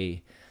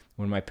say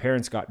when my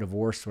parents got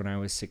divorced when I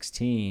was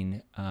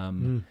 16,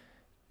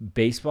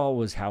 baseball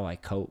was how I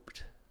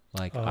coped.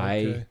 Like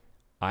I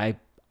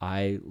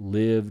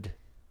lived,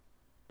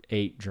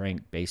 ate,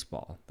 drank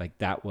baseball. Like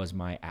that was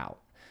my out.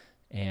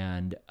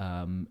 And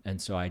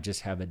so I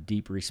just have a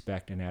deep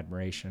respect and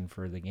admiration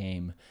for the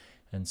game.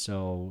 And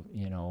so,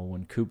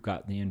 when Coop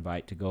got the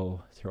invite to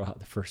go throw out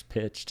the first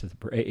pitch to the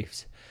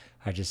Braves,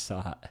 I just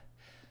thought,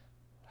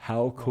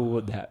 How cool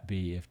would that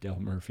be if Del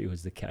Murphy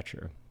was the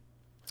catcher?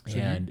 So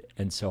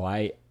and so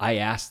I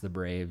asked the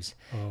Braves,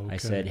 okay. I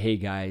said, hey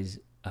guys,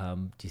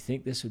 do you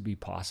think this would be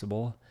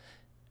possible?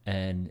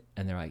 And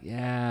they're like,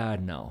 yeah,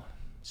 no,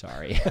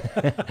 sorry.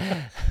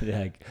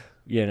 Like,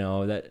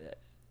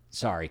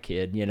 sorry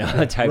kid,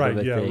 type right, of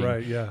a thing.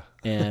 Right, yeah.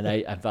 And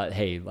I thought,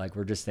 hey, like,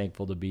 we're just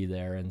thankful to be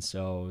there. And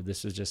so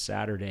this was just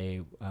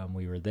Saturday.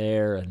 We were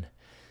there, and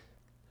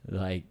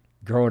like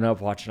growing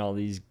up watching all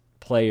these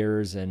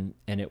players, and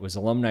it was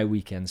alumni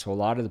weekend. So a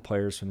lot of the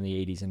players from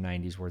the 80s and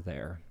 90s were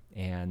there,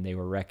 and they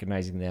were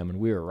recognizing them, and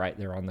we were right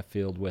there on the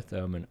field with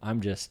them. And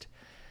I'm just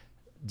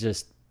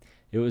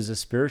it was a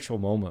spiritual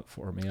moment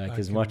for me. Like,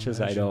 as much as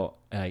I don't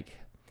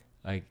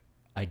I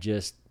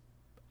just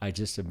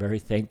am very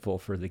thankful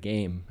for the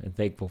game and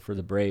thankful for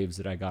the Braves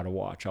that I got to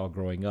watch all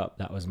growing up.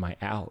 That was my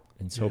out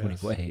in so many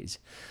ways.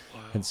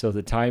 Wow. And so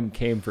the time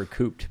came for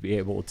Coop to be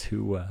able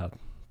to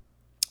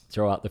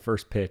throw out the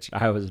first pitch.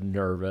 I was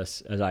nervous,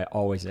 as I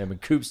always am.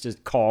 And Coop's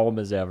just calm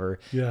as ever.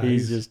 Yeah,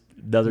 he's just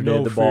another day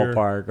in the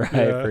ballpark, right,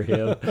 for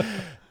him.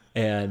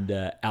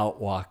 And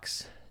out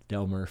walks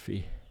Del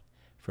Murphy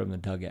from the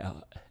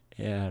dugout.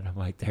 And I'm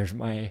like, there's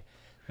my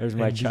childhood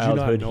hero. Did you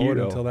not know it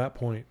until that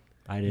point?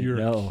 I didn't You're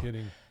know.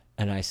 Kidding.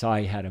 And I saw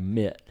he had a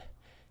mitt.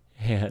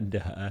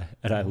 And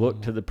I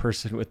looked to the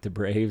person with the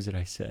Braves and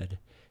I said,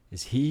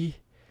 is he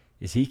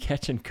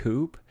catching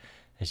Coop?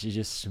 And she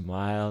just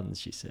smiled and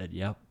she said,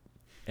 yep.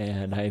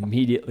 And I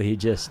immediately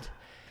just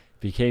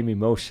became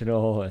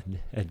emotional,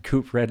 and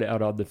Coop ran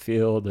out on the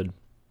field, and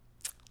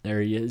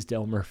there he is,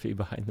 Del Murphy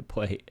behind the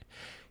plate,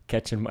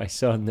 catching my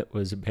son that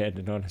was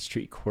abandoned on a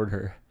street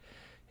corner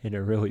in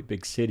a really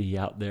big city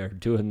out there,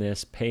 doing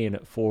this, paying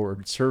it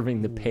forward,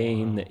 serving the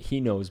pain that he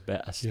knows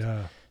best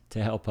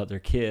to help other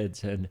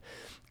kids. And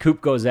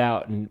Coop goes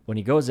out, and when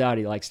he goes out,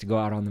 he likes to go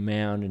out on the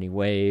mound and he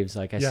waves.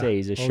 Like I say,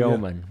 he's a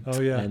showman. Yeah.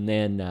 Oh, yeah. And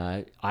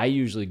then I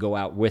usually go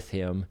out with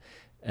him,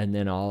 and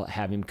then I'll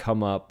have him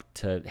come up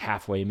to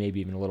halfway, maybe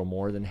even a little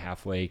more than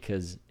halfway,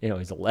 because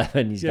he's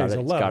 11. He's got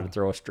to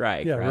throw a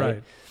strike,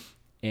 right?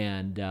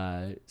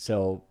 And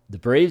so the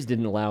Braves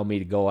didn't allow me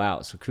to go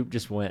out, so Coop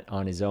just went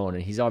on his own,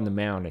 and he's on the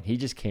mound, and he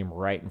just came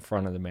right in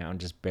front of the mound,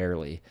 just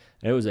barely.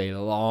 And it was a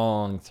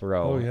long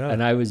throw,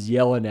 and I was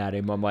yelling at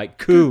him. I'm like,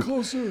 Coop,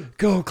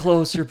 go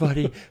closer,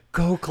 buddy,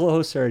 go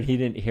closer. And he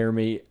didn't hear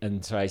me,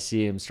 and so I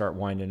see him start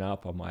winding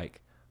up. I'm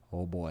like,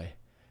 oh boy,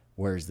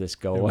 where's this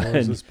going?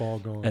 Where's this ball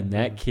going? And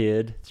that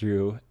kid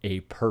threw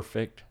a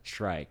perfect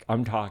strike.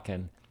 I'm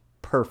talking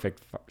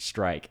perfect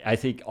strike. I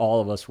think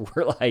all of us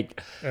were like,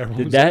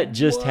 did that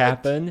just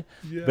happen?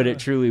 Yeah. But it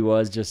truly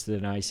was just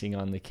an icing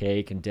on the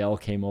cake. And Dell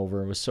came over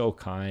and was so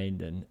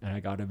kind, and I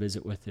got to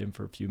visit with him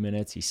for a few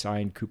minutes. He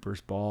signed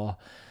Cooper's ball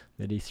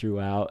that he threw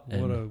out.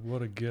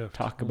 What a gift.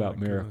 Talk about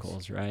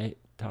miracles, right?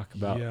 Talk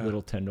about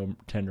little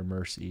tender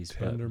mercies.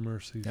 Tender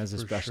mercies. That was a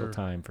special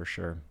time for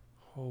sure.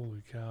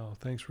 Holy cow.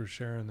 Thanks for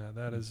sharing that.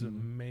 That is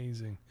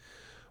amazing.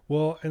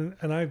 Well, and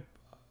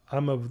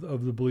I'm of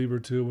the believer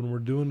too, when we're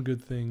doing good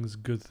things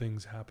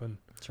happen.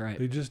 That's right.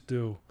 They just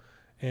do.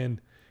 And,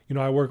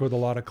 I work with a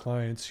lot of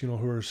clients,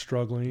 who are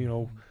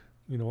struggling,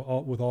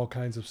 with all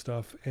kinds of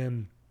stuff.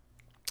 And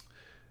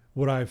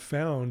what I've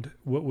found,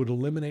 what would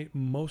eliminate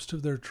most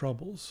of their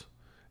troubles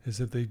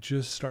is if they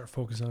just start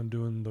focusing on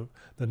doing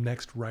the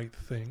next right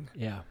thing.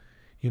 Yeah.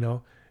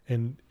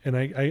 And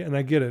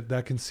I get it.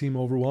 That can seem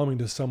overwhelming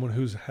to someone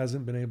who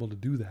hasn't been able to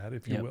do that,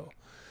 if you will.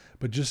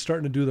 But just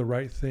starting to do the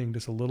right thing,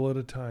 just a little at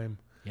a time,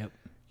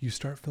 you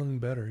start feeling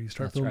better. You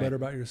start feeling better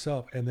about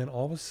yourself. And then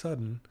all of a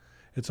sudden,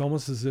 it's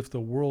almost as if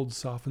the world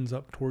softens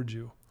up towards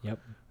you. Yep.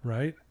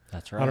 Right?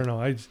 That's right. I don't know.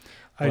 I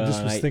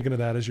just was thinking of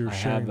that as you were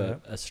sharing that. I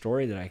have a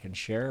story that I can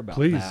share about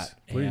please, that.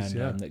 Please,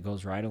 that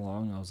goes right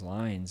along those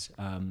lines.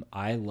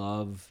 I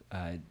love,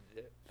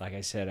 like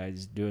I said, I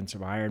was doing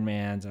some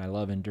Ironmans, and I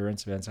love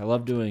endurance events. I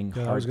love doing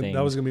hard things.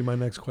 That was going to be my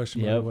next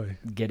question, by the way.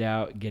 Get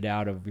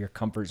out of your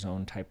comfort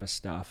zone type of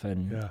stuff.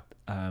 And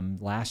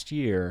last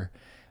year,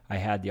 I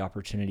had the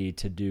opportunity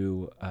to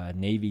do a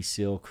Navy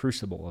SEAL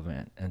Crucible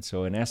event. And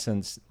so in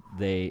essence,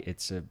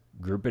 it's a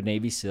group of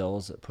Navy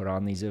SEALs that put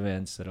on these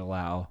events that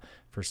allow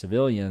for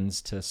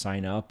civilians to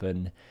sign up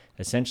and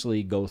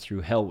essentially go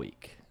through Hell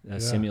Week,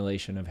 a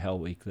simulation of Hell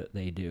Week that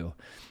they do.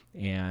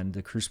 And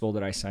the Crucible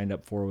that I signed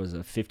up for was a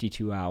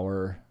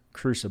 52-hour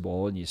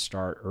Crucible, and you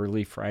start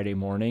early Friday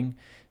morning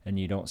and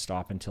you don't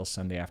stop until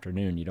Sunday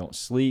afternoon. You don't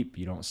sleep,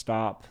 you don't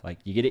stop. Like,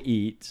 you get to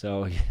eat,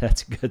 so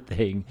that's a good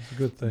thing. It's a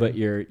good thing. But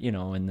you're,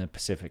 in the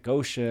Pacific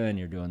Ocean,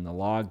 you're doing the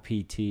log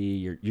PT,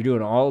 you're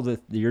doing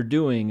you're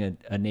doing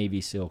a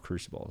Navy SEAL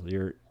Crucible.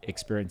 You're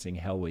experiencing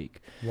Hell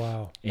Week.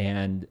 Wow.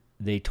 And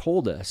they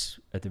told us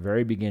at the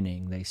very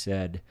beginning, they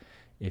said,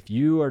 if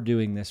you are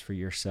doing this for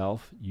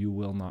yourself, you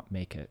will not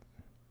make it.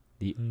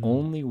 The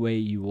only way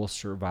you will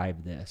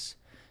survive this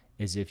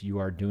is if you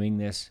are doing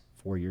this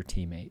for your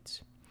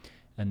teammates.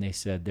 And they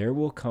said, there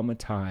will come a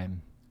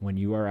time when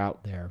you are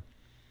out there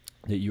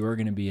that you are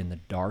going to be in the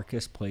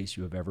darkest place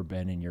you have ever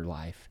been in your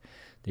life,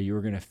 that you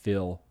are going to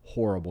feel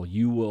horrible.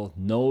 You will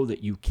know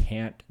that you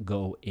can't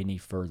go any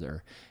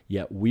further,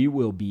 yet we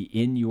will be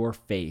in your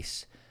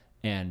face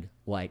and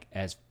like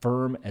as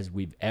firm as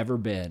we've ever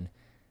been,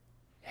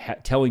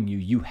 telling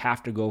you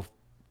have to go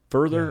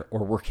further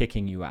or we're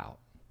kicking you out.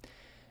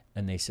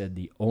 And they said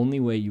the only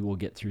way you will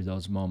get through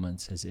those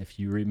moments is if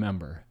you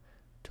remember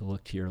to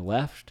look to your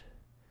left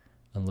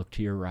and look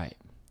to your right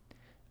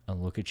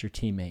and look at your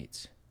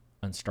teammates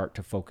and start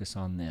to focus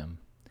on them.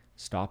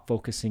 Stop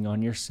focusing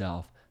on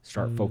yourself,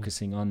 start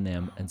focusing on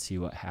them and see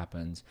what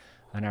happens.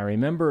 And I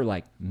remember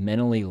like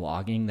mentally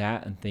logging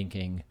that and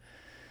thinking,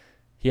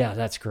 yeah,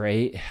 that's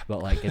great.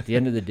 But like at the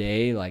end of the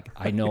day, like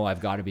I know I've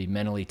got to be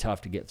mentally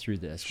tough to get through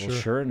this. Well,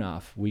 sure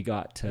enough, we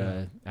got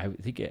to, I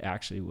think it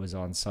actually was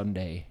on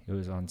Sunday. It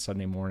was on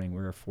Sunday morning.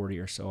 We were 40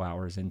 or so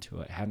hours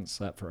into it. Hadn't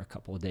slept for a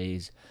couple of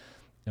days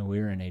and we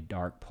were in a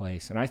dark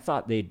place. And I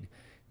thought they'd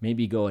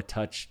maybe go a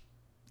touch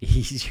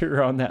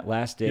easier on that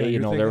last day. You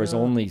know, there was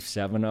only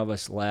 7 of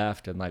us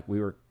left and like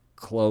we were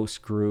close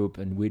group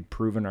and we'd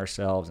proven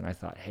ourselves. And I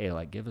thought, hey,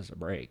 like give us a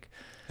break.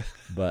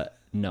 But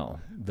no,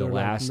 the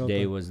last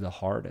day was the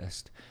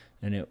hardest.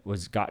 And it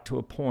got to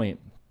a point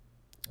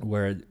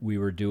where we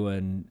were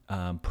doing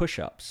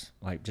push-ups,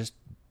 like just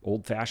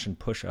old-fashioned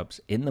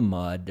push-ups in the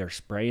mud. They're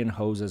spraying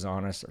hoses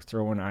on us. They're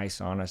throwing ice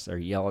on us. They're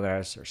yelling at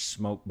us. There's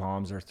smoke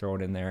bombs they're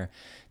throwing in there,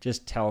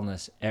 just telling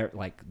us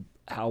like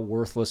how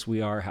worthless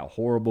we are, how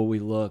horrible we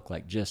look.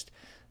 Like just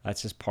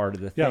that's just part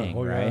of the thing,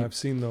 right? Yeah, I've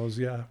seen those.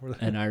 Yeah.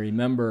 And I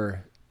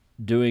remember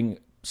doing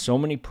so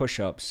many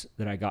push-ups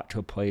that I got to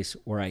a place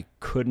where I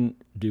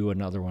couldn't do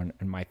another one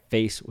and my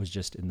face was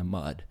just in the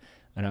mud.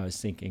 And I was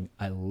thinking,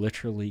 I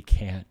literally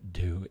can't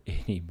do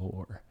any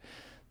more.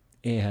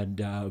 And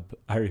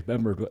I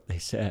remembered what they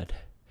said.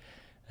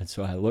 And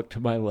so I looked to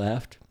my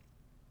left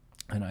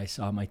and I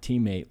saw my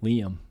teammate,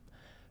 Liam,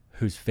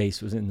 whose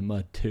face was in the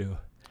mud too.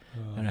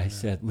 Oh, and I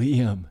said,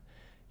 Liam,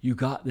 you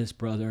got this,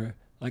 brother.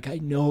 Like, I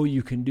know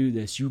you can do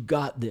this. You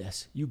got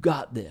this. You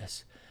got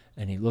this.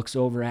 And he looks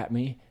over at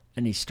me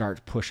and he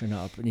starts pushing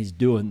up and he's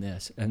doing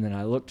this. And then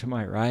I look to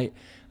my right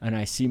and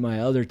I see my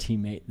other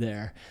teammate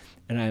there.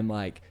 And I'm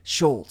like,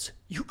 Schultz,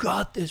 you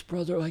got this,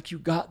 brother. Like, you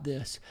got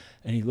this.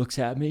 And he looks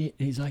at me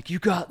and he's like, you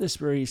got this,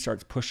 bro. He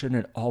starts pushing.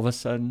 And all of a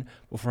sudden,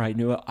 before I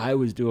knew it, I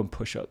was doing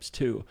push-ups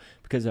too,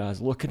 because I was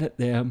looking at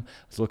them. I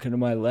was looking to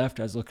my left.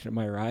 I was looking at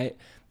my right.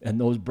 And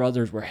those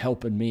brothers were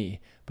helping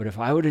me. But if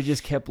I would have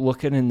just kept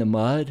looking in the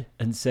mud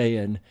and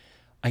saying,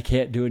 I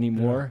can't do any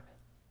more,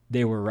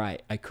 they were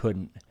right. I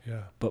couldn't.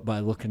 Yeah. But by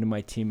looking to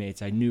my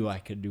teammates, I knew I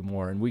could do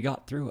more. And we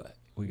got through it.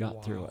 We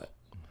got through it.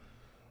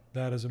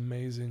 That is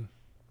amazing.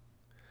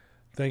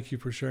 Thank you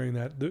for sharing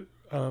that.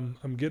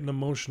 I'm getting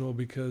emotional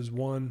because,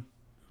 one,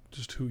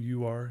 just who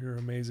you are. You're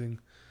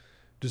amazing.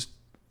 Just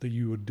that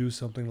you would do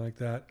something like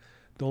that.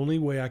 The only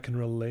way I can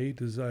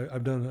relate is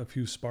I've done a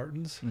few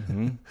Spartans,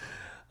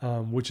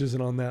 which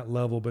isn't on that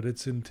level, but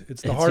it's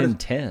the hardest.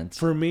 Intense.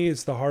 For me,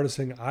 it's the hardest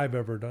thing I've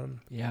ever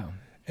done. Yeah.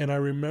 And I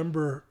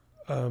remember,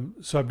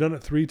 so I've done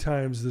it 3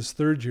 times. This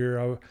third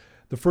year,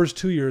 the first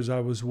 2 years I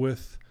was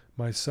with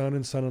my son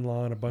and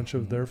son-in-law and a bunch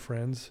of their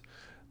friends.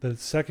 The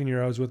second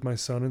year I was with my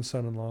son and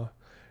son-in-law.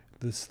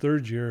 This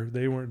third year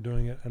they weren't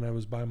doing it and I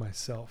was by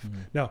myself.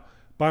 Now,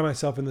 by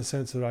myself in the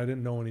sense that I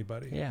didn't know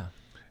anybody. Yeah.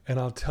 And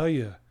I'll tell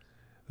you,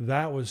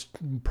 that was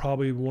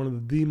probably one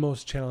of the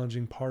most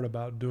challenging part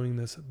about doing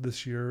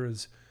this year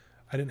is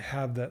I didn't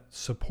have that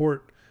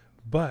support.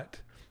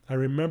 But I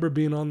remember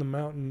being on the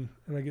mountain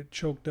and I get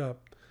choked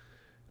up.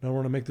 And I don't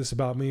want to make this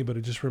about me, but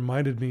it just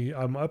reminded me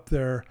I'm up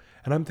there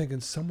and I'm thinking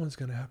someone's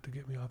going to have to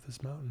get me off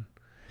this mountain.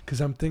 Because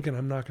I'm thinking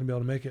I'm not going to be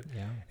able to make it.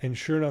 Yeah. And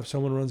sure enough,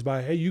 someone runs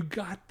by, hey, you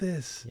got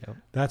this. Yep.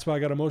 That's why I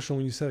got emotional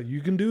when you said it.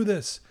 You can do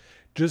this.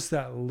 Just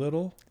that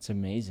little. It's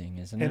amazing,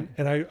 isn't it?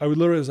 And I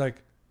literally was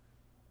like,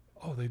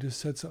 oh, they just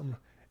said something.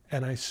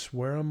 And I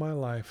swear on my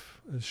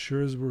life, as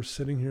sure as we're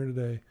sitting here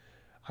today,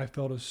 I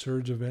felt a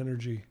surge of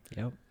energy.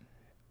 Yep.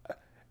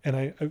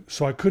 And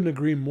so I couldn't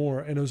agree more.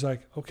 And it was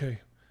like,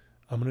 okay,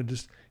 I'm going to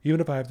just, even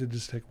if I have to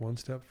just take one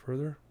step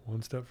further,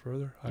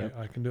 yep.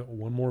 I can do it.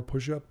 One more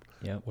push-up,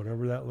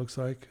 whatever that looks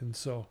like. And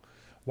so,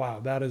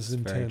 wow, that is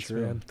intense,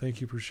 man.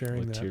 Thank you for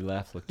sharing that. Look to your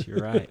left, look to your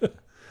right.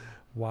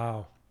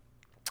 Wow.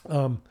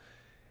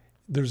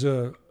 There's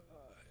I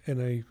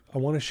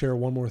want to share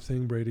one more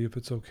thing, Brady, if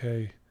it's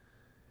okay.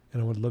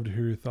 And I would love to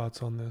hear your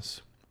thoughts on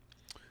this.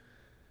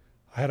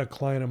 I had a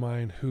client of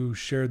mine who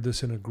shared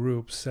this in a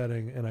group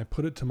setting, and I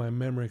put it to my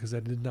memory because I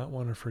did not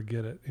want to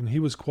forget it. And he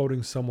was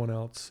quoting someone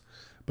else,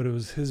 but it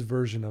was his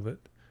version of it.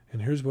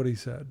 And here's what he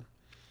said.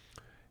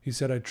 He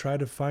said, I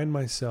tried to find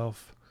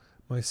myself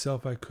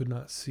I could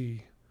not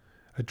see.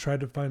 I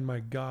tried to find my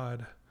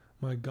God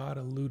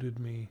eluded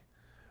me.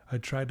 I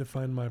tried to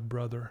find my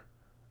brother.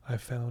 I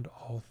found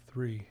all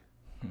 3.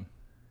 And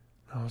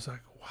I was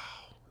like,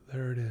 wow,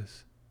 there it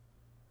is.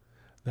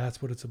 That's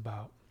what it's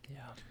about.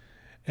 Yeah.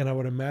 And I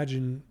would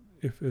imagine,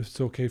 if it's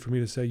okay for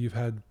me to say, you've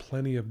had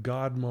plenty of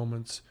God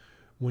moments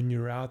when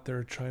you're out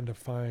there trying to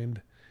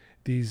find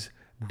these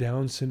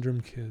Down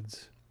syndrome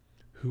kids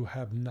who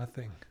have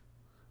nothing,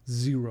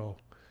 zero.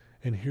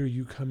 And here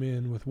you come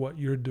in with what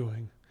you're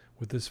doing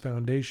with this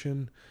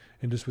foundation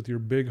and just with your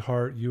big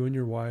heart, you and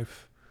your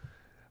wife.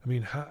 I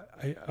mean,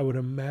 I would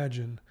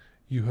imagine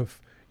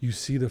you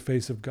see the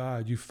face of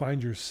God, you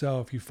find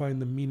yourself, you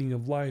find the meaning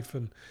of life,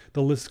 and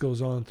the list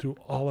goes on through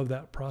all of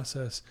that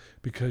process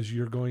because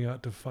you're going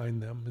out to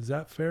find them. Is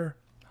that fair?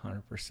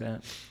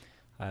 100%.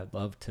 I'd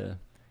love to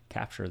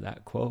capture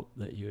that quote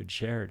that you had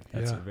shared.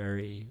 That's a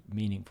very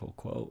meaningful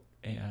quote.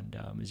 And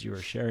as you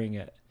were sharing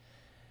it,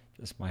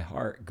 just my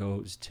heart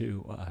goes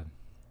to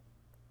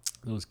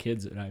those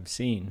kids that I've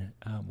seen.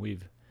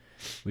 We've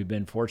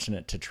been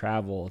fortunate to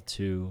travel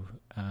to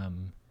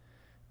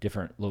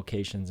different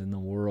locations in the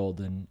world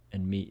and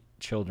meet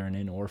children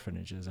in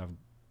orphanages. I've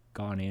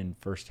gone in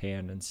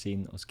firsthand and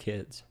seen those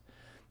kids,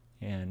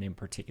 and in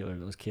particular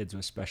those kids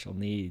with special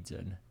needs,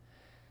 and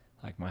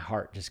like my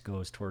heart just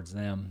goes towards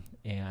them.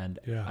 And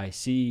I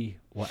see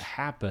what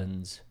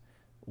happens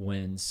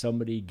when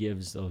somebody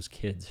gives those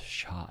kids a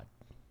shot.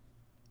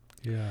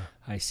 Yeah.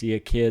 I see a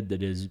kid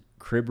that is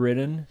crib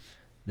ridden,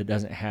 that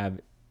doesn't have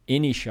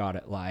any shot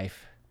at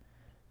life,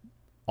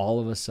 all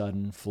of a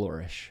sudden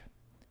flourish,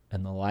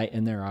 and the light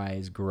in their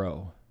eyes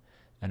grow,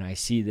 and I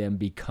see them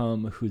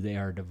become who they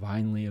are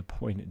divinely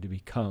appointed to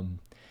become.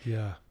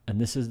 Yeah. And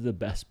this is the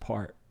best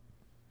part.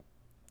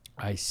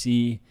 I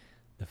see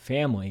the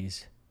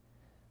families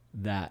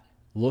that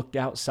looked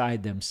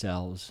outside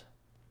themselves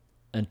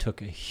and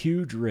took a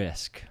huge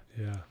risk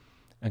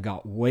and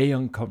got way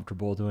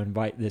uncomfortable to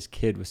invite this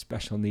kid with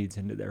special needs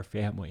into their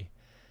family.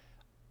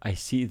 I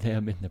see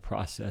them in the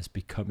process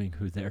becoming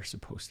who they're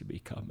supposed to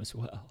become as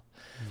well.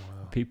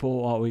 Wow.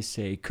 People always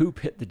say, Coop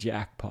hit the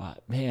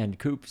jackpot. Man,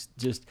 Coop's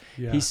just,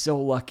 he's so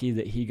lucky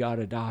that he got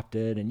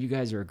adopted, and you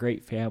guys are a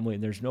great family,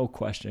 and there's no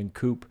question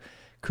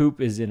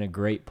Coop is in a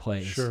great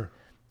place. Sure.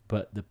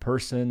 But the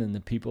person and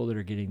the people that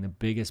are getting the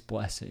biggest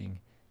blessing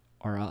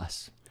are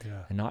us.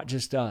 Yeah. And not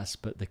just us,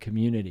 but the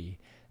community.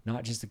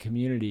 Not just the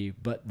community,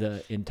 but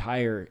the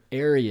entire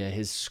area,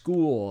 his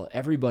school,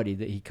 everybody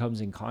that he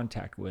comes in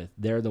contact with,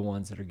 they're the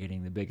ones that are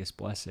getting the biggest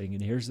blessing.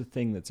 And here's the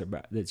thing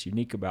that's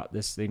unique about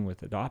this thing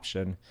with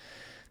adoption.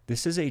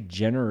 This is a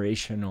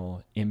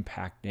generational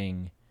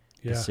impacting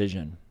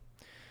decision.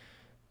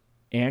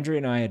 Andrea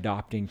and I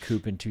adopting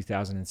Coop in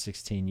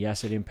 2016,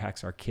 yes, it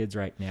impacts our kids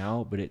right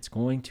now, but it's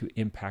going to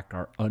impact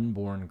our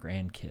unborn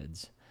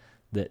grandkids.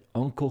 That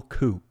Uncle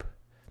Coop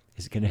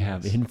is going to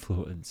have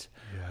influence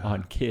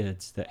on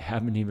kids that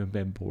haven't even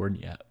been born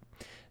yet.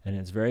 And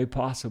it's very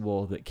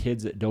possible that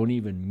kids that don't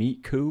even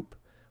meet Coop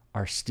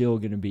are still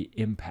going to be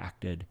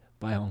impacted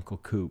by Uncle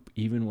Coop,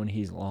 even when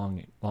he's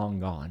long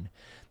gone.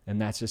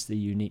 And that's just the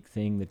unique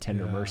thing, the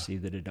tender mercy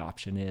that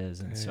adoption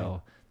is. And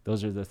so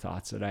those are the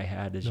thoughts that I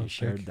had as you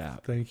shared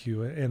that. Thank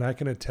you. And I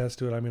can attest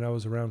to it. I mean, I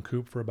was around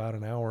Coop for about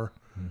an hour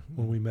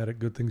when we met at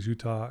Good Things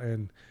Utah,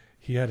 and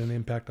he had an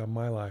impact on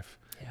my life.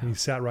 And he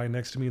sat right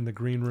next to me in the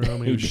green room.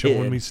 And he was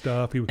showing me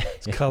stuff. He was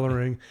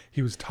coloring.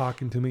 He was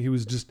talking to me. He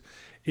was just,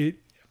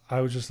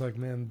 I was just like,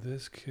 man,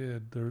 this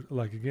kid,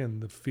 like, again,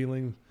 the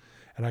feeling,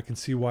 and I can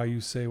see why you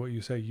say what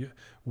you say.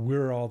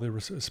 We're all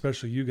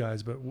especially you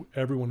guys, but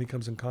everyone he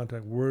comes in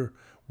contact, we're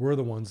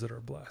the ones that are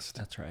blessed.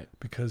 That's right.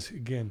 Because,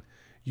 again,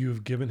 you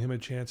have given him a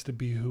chance to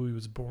be who he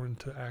was born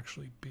to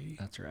actually be.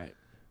 That's right.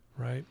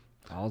 Right?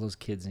 All those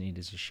kids need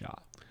is a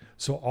shot.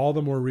 So all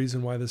the more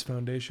reason why this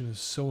foundation is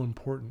so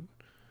important,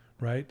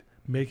 right?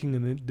 Making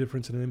a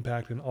difference and an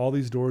impact. And all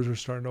these doors are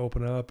starting to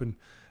open up. And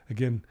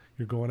again,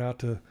 you're going out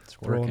to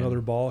throw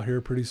another ball here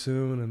pretty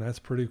soon. And that's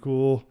pretty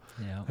cool.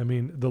 Yeah. I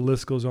mean, the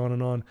list goes on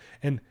and on.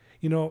 And,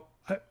 you know,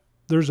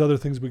 there's other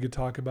things we could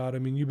talk about. I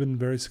mean, you've been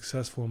very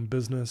successful in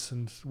business,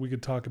 and we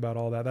could talk about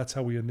all that. That's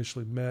how we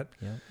initially met.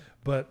 Yeah.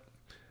 But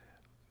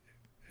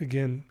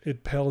again,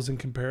 it pales in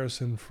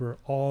comparison for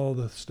all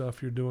the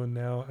stuff you're doing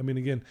now. I mean,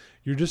 again,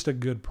 you're just a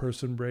good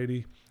person,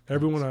 Brady.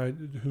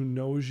 Everyone who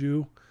knows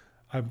you,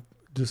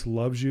 just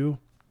loves you.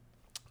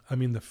 I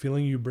mean, the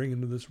feeling you bring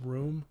into this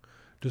room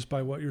just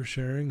by what you're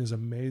sharing is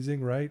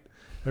amazing, right?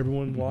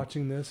 Everyone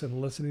watching this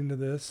and listening to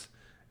this,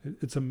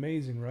 it's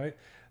amazing, right?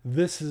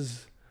 This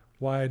is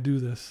why I do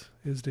this,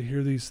 is to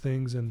hear these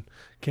things, and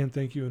can't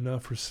thank you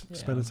enough for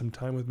spending some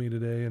time with me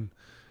today and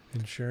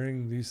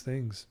sharing these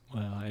things.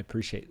 Well, I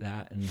appreciate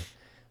that. And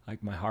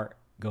like, my heart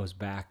goes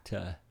back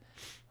to,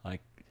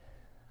 like,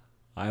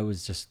 I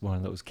was just one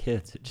of those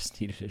kids that just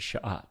needed a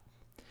shot.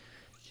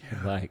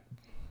 Yeah. Like,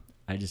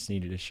 I just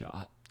needed a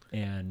shot.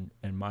 And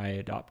my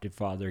adoptive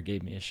father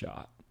gave me a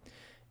shot.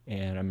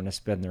 And I'm going to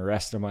spend the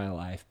rest of my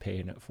life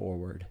paying it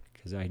forward,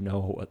 because I know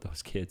what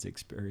those kids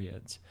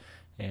experience.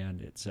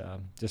 And it's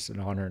just an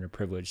honor and a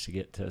privilege to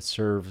get to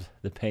serve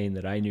the pain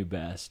that I knew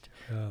best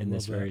in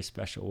this very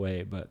special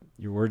way. But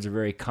your words are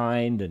very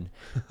kind, and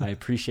I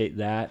appreciate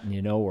that. And,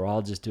 you know, we're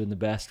all just doing the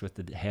best with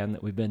the hand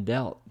that we've been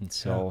dealt. And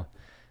so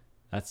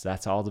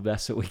that's all the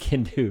best that we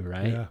can do,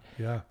 right? Yeah,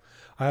 yeah.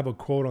 I have a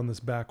quote on this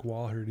back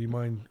wall here. Do you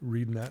mind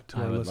reading that to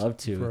us? I would love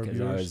to,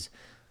 because I was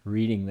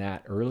reading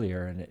that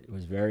earlier, and it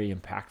was very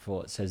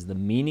impactful. It says, "The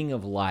meaning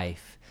of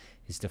life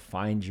is to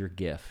find your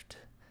gift.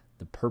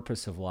 The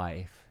purpose of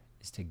life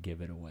is to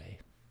give it away.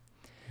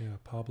 Yeah,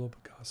 Pablo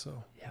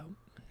Picasso. Yep.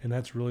 And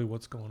that's really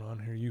what's going on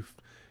here. You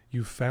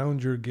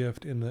found your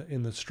gift in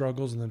the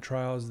struggles and the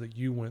trials that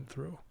you went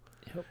through.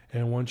 Yep.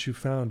 And once you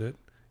found it,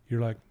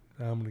 you're like,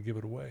 I'm going to give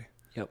it away.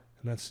 Yep.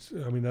 And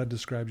that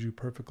describes you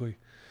perfectly.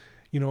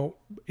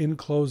 In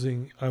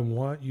closing, I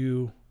want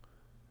you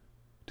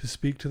to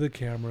speak to the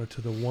camera, to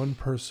the one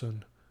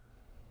person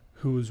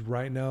who is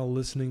right now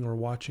listening or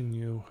watching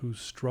you, who's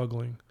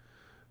struggling,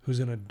 who's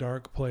in a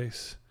dark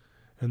place,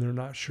 and they're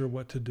not sure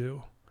what to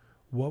do.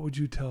 What would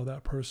you tell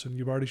that person?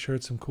 You've already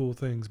shared some cool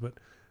things, but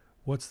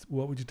what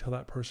would you tell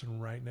that person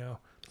right now?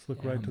 Let's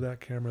look right to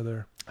that camera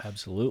there.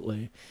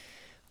 Absolutely.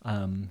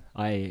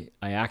 I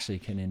actually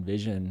can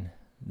envision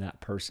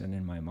that person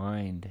in my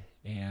mind,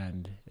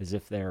 and as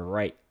if they're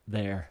right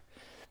there,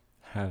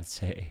 I would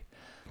say,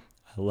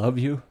 I love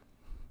you,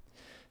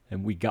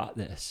 and we got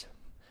this.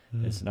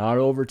 It's not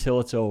over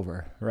till it's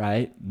over,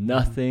 right?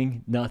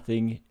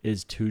 Nothing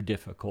is too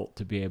difficult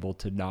to be able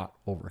to not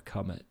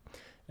overcome it.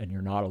 And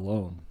you're not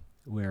alone.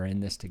 We're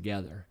in this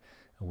together,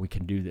 and we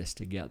can do this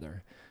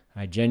together.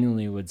 I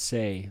genuinely would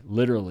say,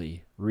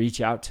 literally, reach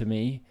out to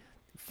me.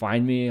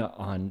 Find me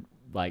on,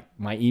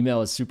 my email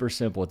is super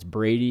simple. It's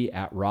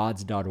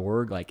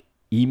brady@rods.org.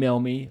 Email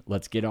me.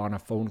 Let's get on a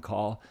phone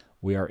call.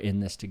 We are in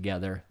this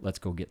together. Let's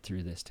go get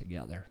through this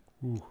together.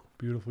 Ooh,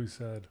 beautifully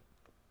said.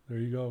 There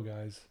you go,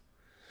 guys.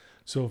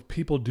 So if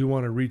people do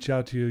want to reach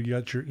out to you, you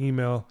got your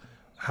email.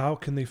 How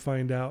can they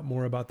find out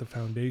more about the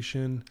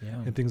foundation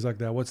and things like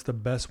that? What's the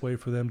best way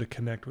for them to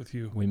connect with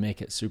you? We make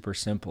it super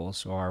simple.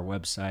 So our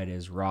website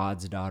is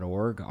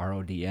rods.org,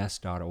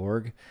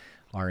 rods.org.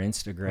 Our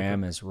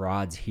Instagram is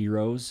Rods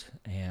Heroes.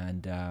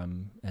 And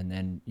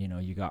then,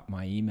 you got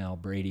my email,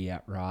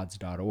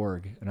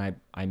 brady@rods.org. And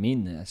I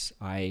mean this.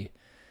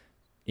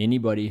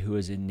 Anybody who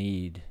is in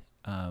need,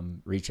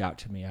 reach out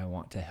to me. I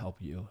want to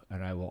help you,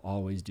 and I will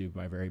always do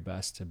my very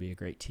best to be a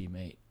great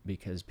teammate,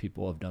 because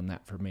people have done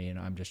that for me, and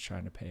I'm just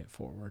trying to pay it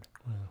forward.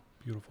 Wow,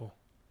 beautiful.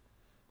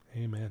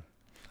 Amen.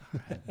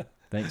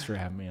 Thanks for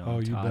having me on, Oh,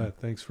 you Todd. bet.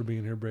 Thanks for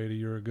being here, Brady.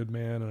 You're a good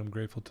man, and I'm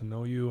grateful to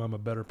know you. I'm a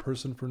better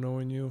person for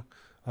knowing you.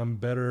 I'm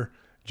better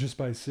just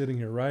by sitting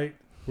here, right?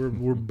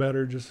 We're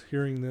better just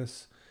hearing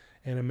this,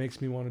 and it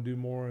makes me want to do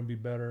more and be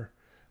better.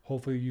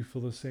 Hopefully you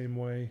feel the same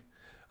way.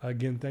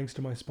 Again, thanks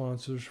to my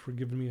sponsors for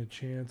giving me a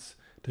chance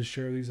to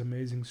share these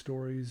amazing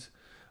stories.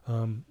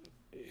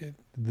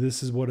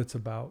 This is what it's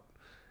about.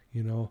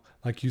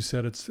 Like you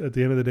said, it's at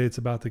the end of the day, it's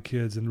about the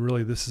kids, and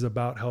really this is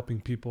about helping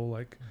people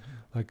like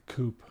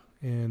Coop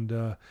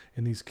and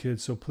these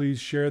kids. So please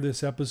share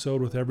this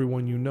episode with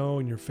everyone you know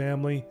and your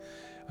family.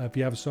 If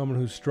you have someone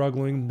who's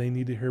struggling, they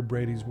need to hear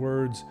Brady's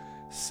words.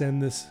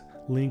 Send this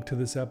link to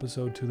this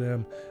episode to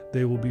them.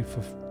 They will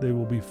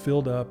be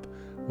filled up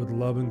with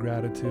love and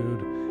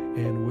gratitude,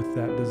 and with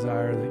that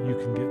desire that you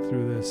can get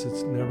through this.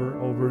 It's never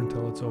over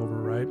until it's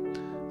over, right?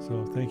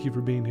 So thank you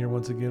for being here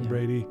once again,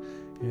 Brady.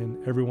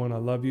 And everyone, I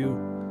love you.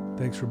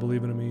 Thanks for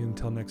believing in me.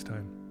 Until next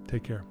time,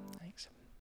 take care.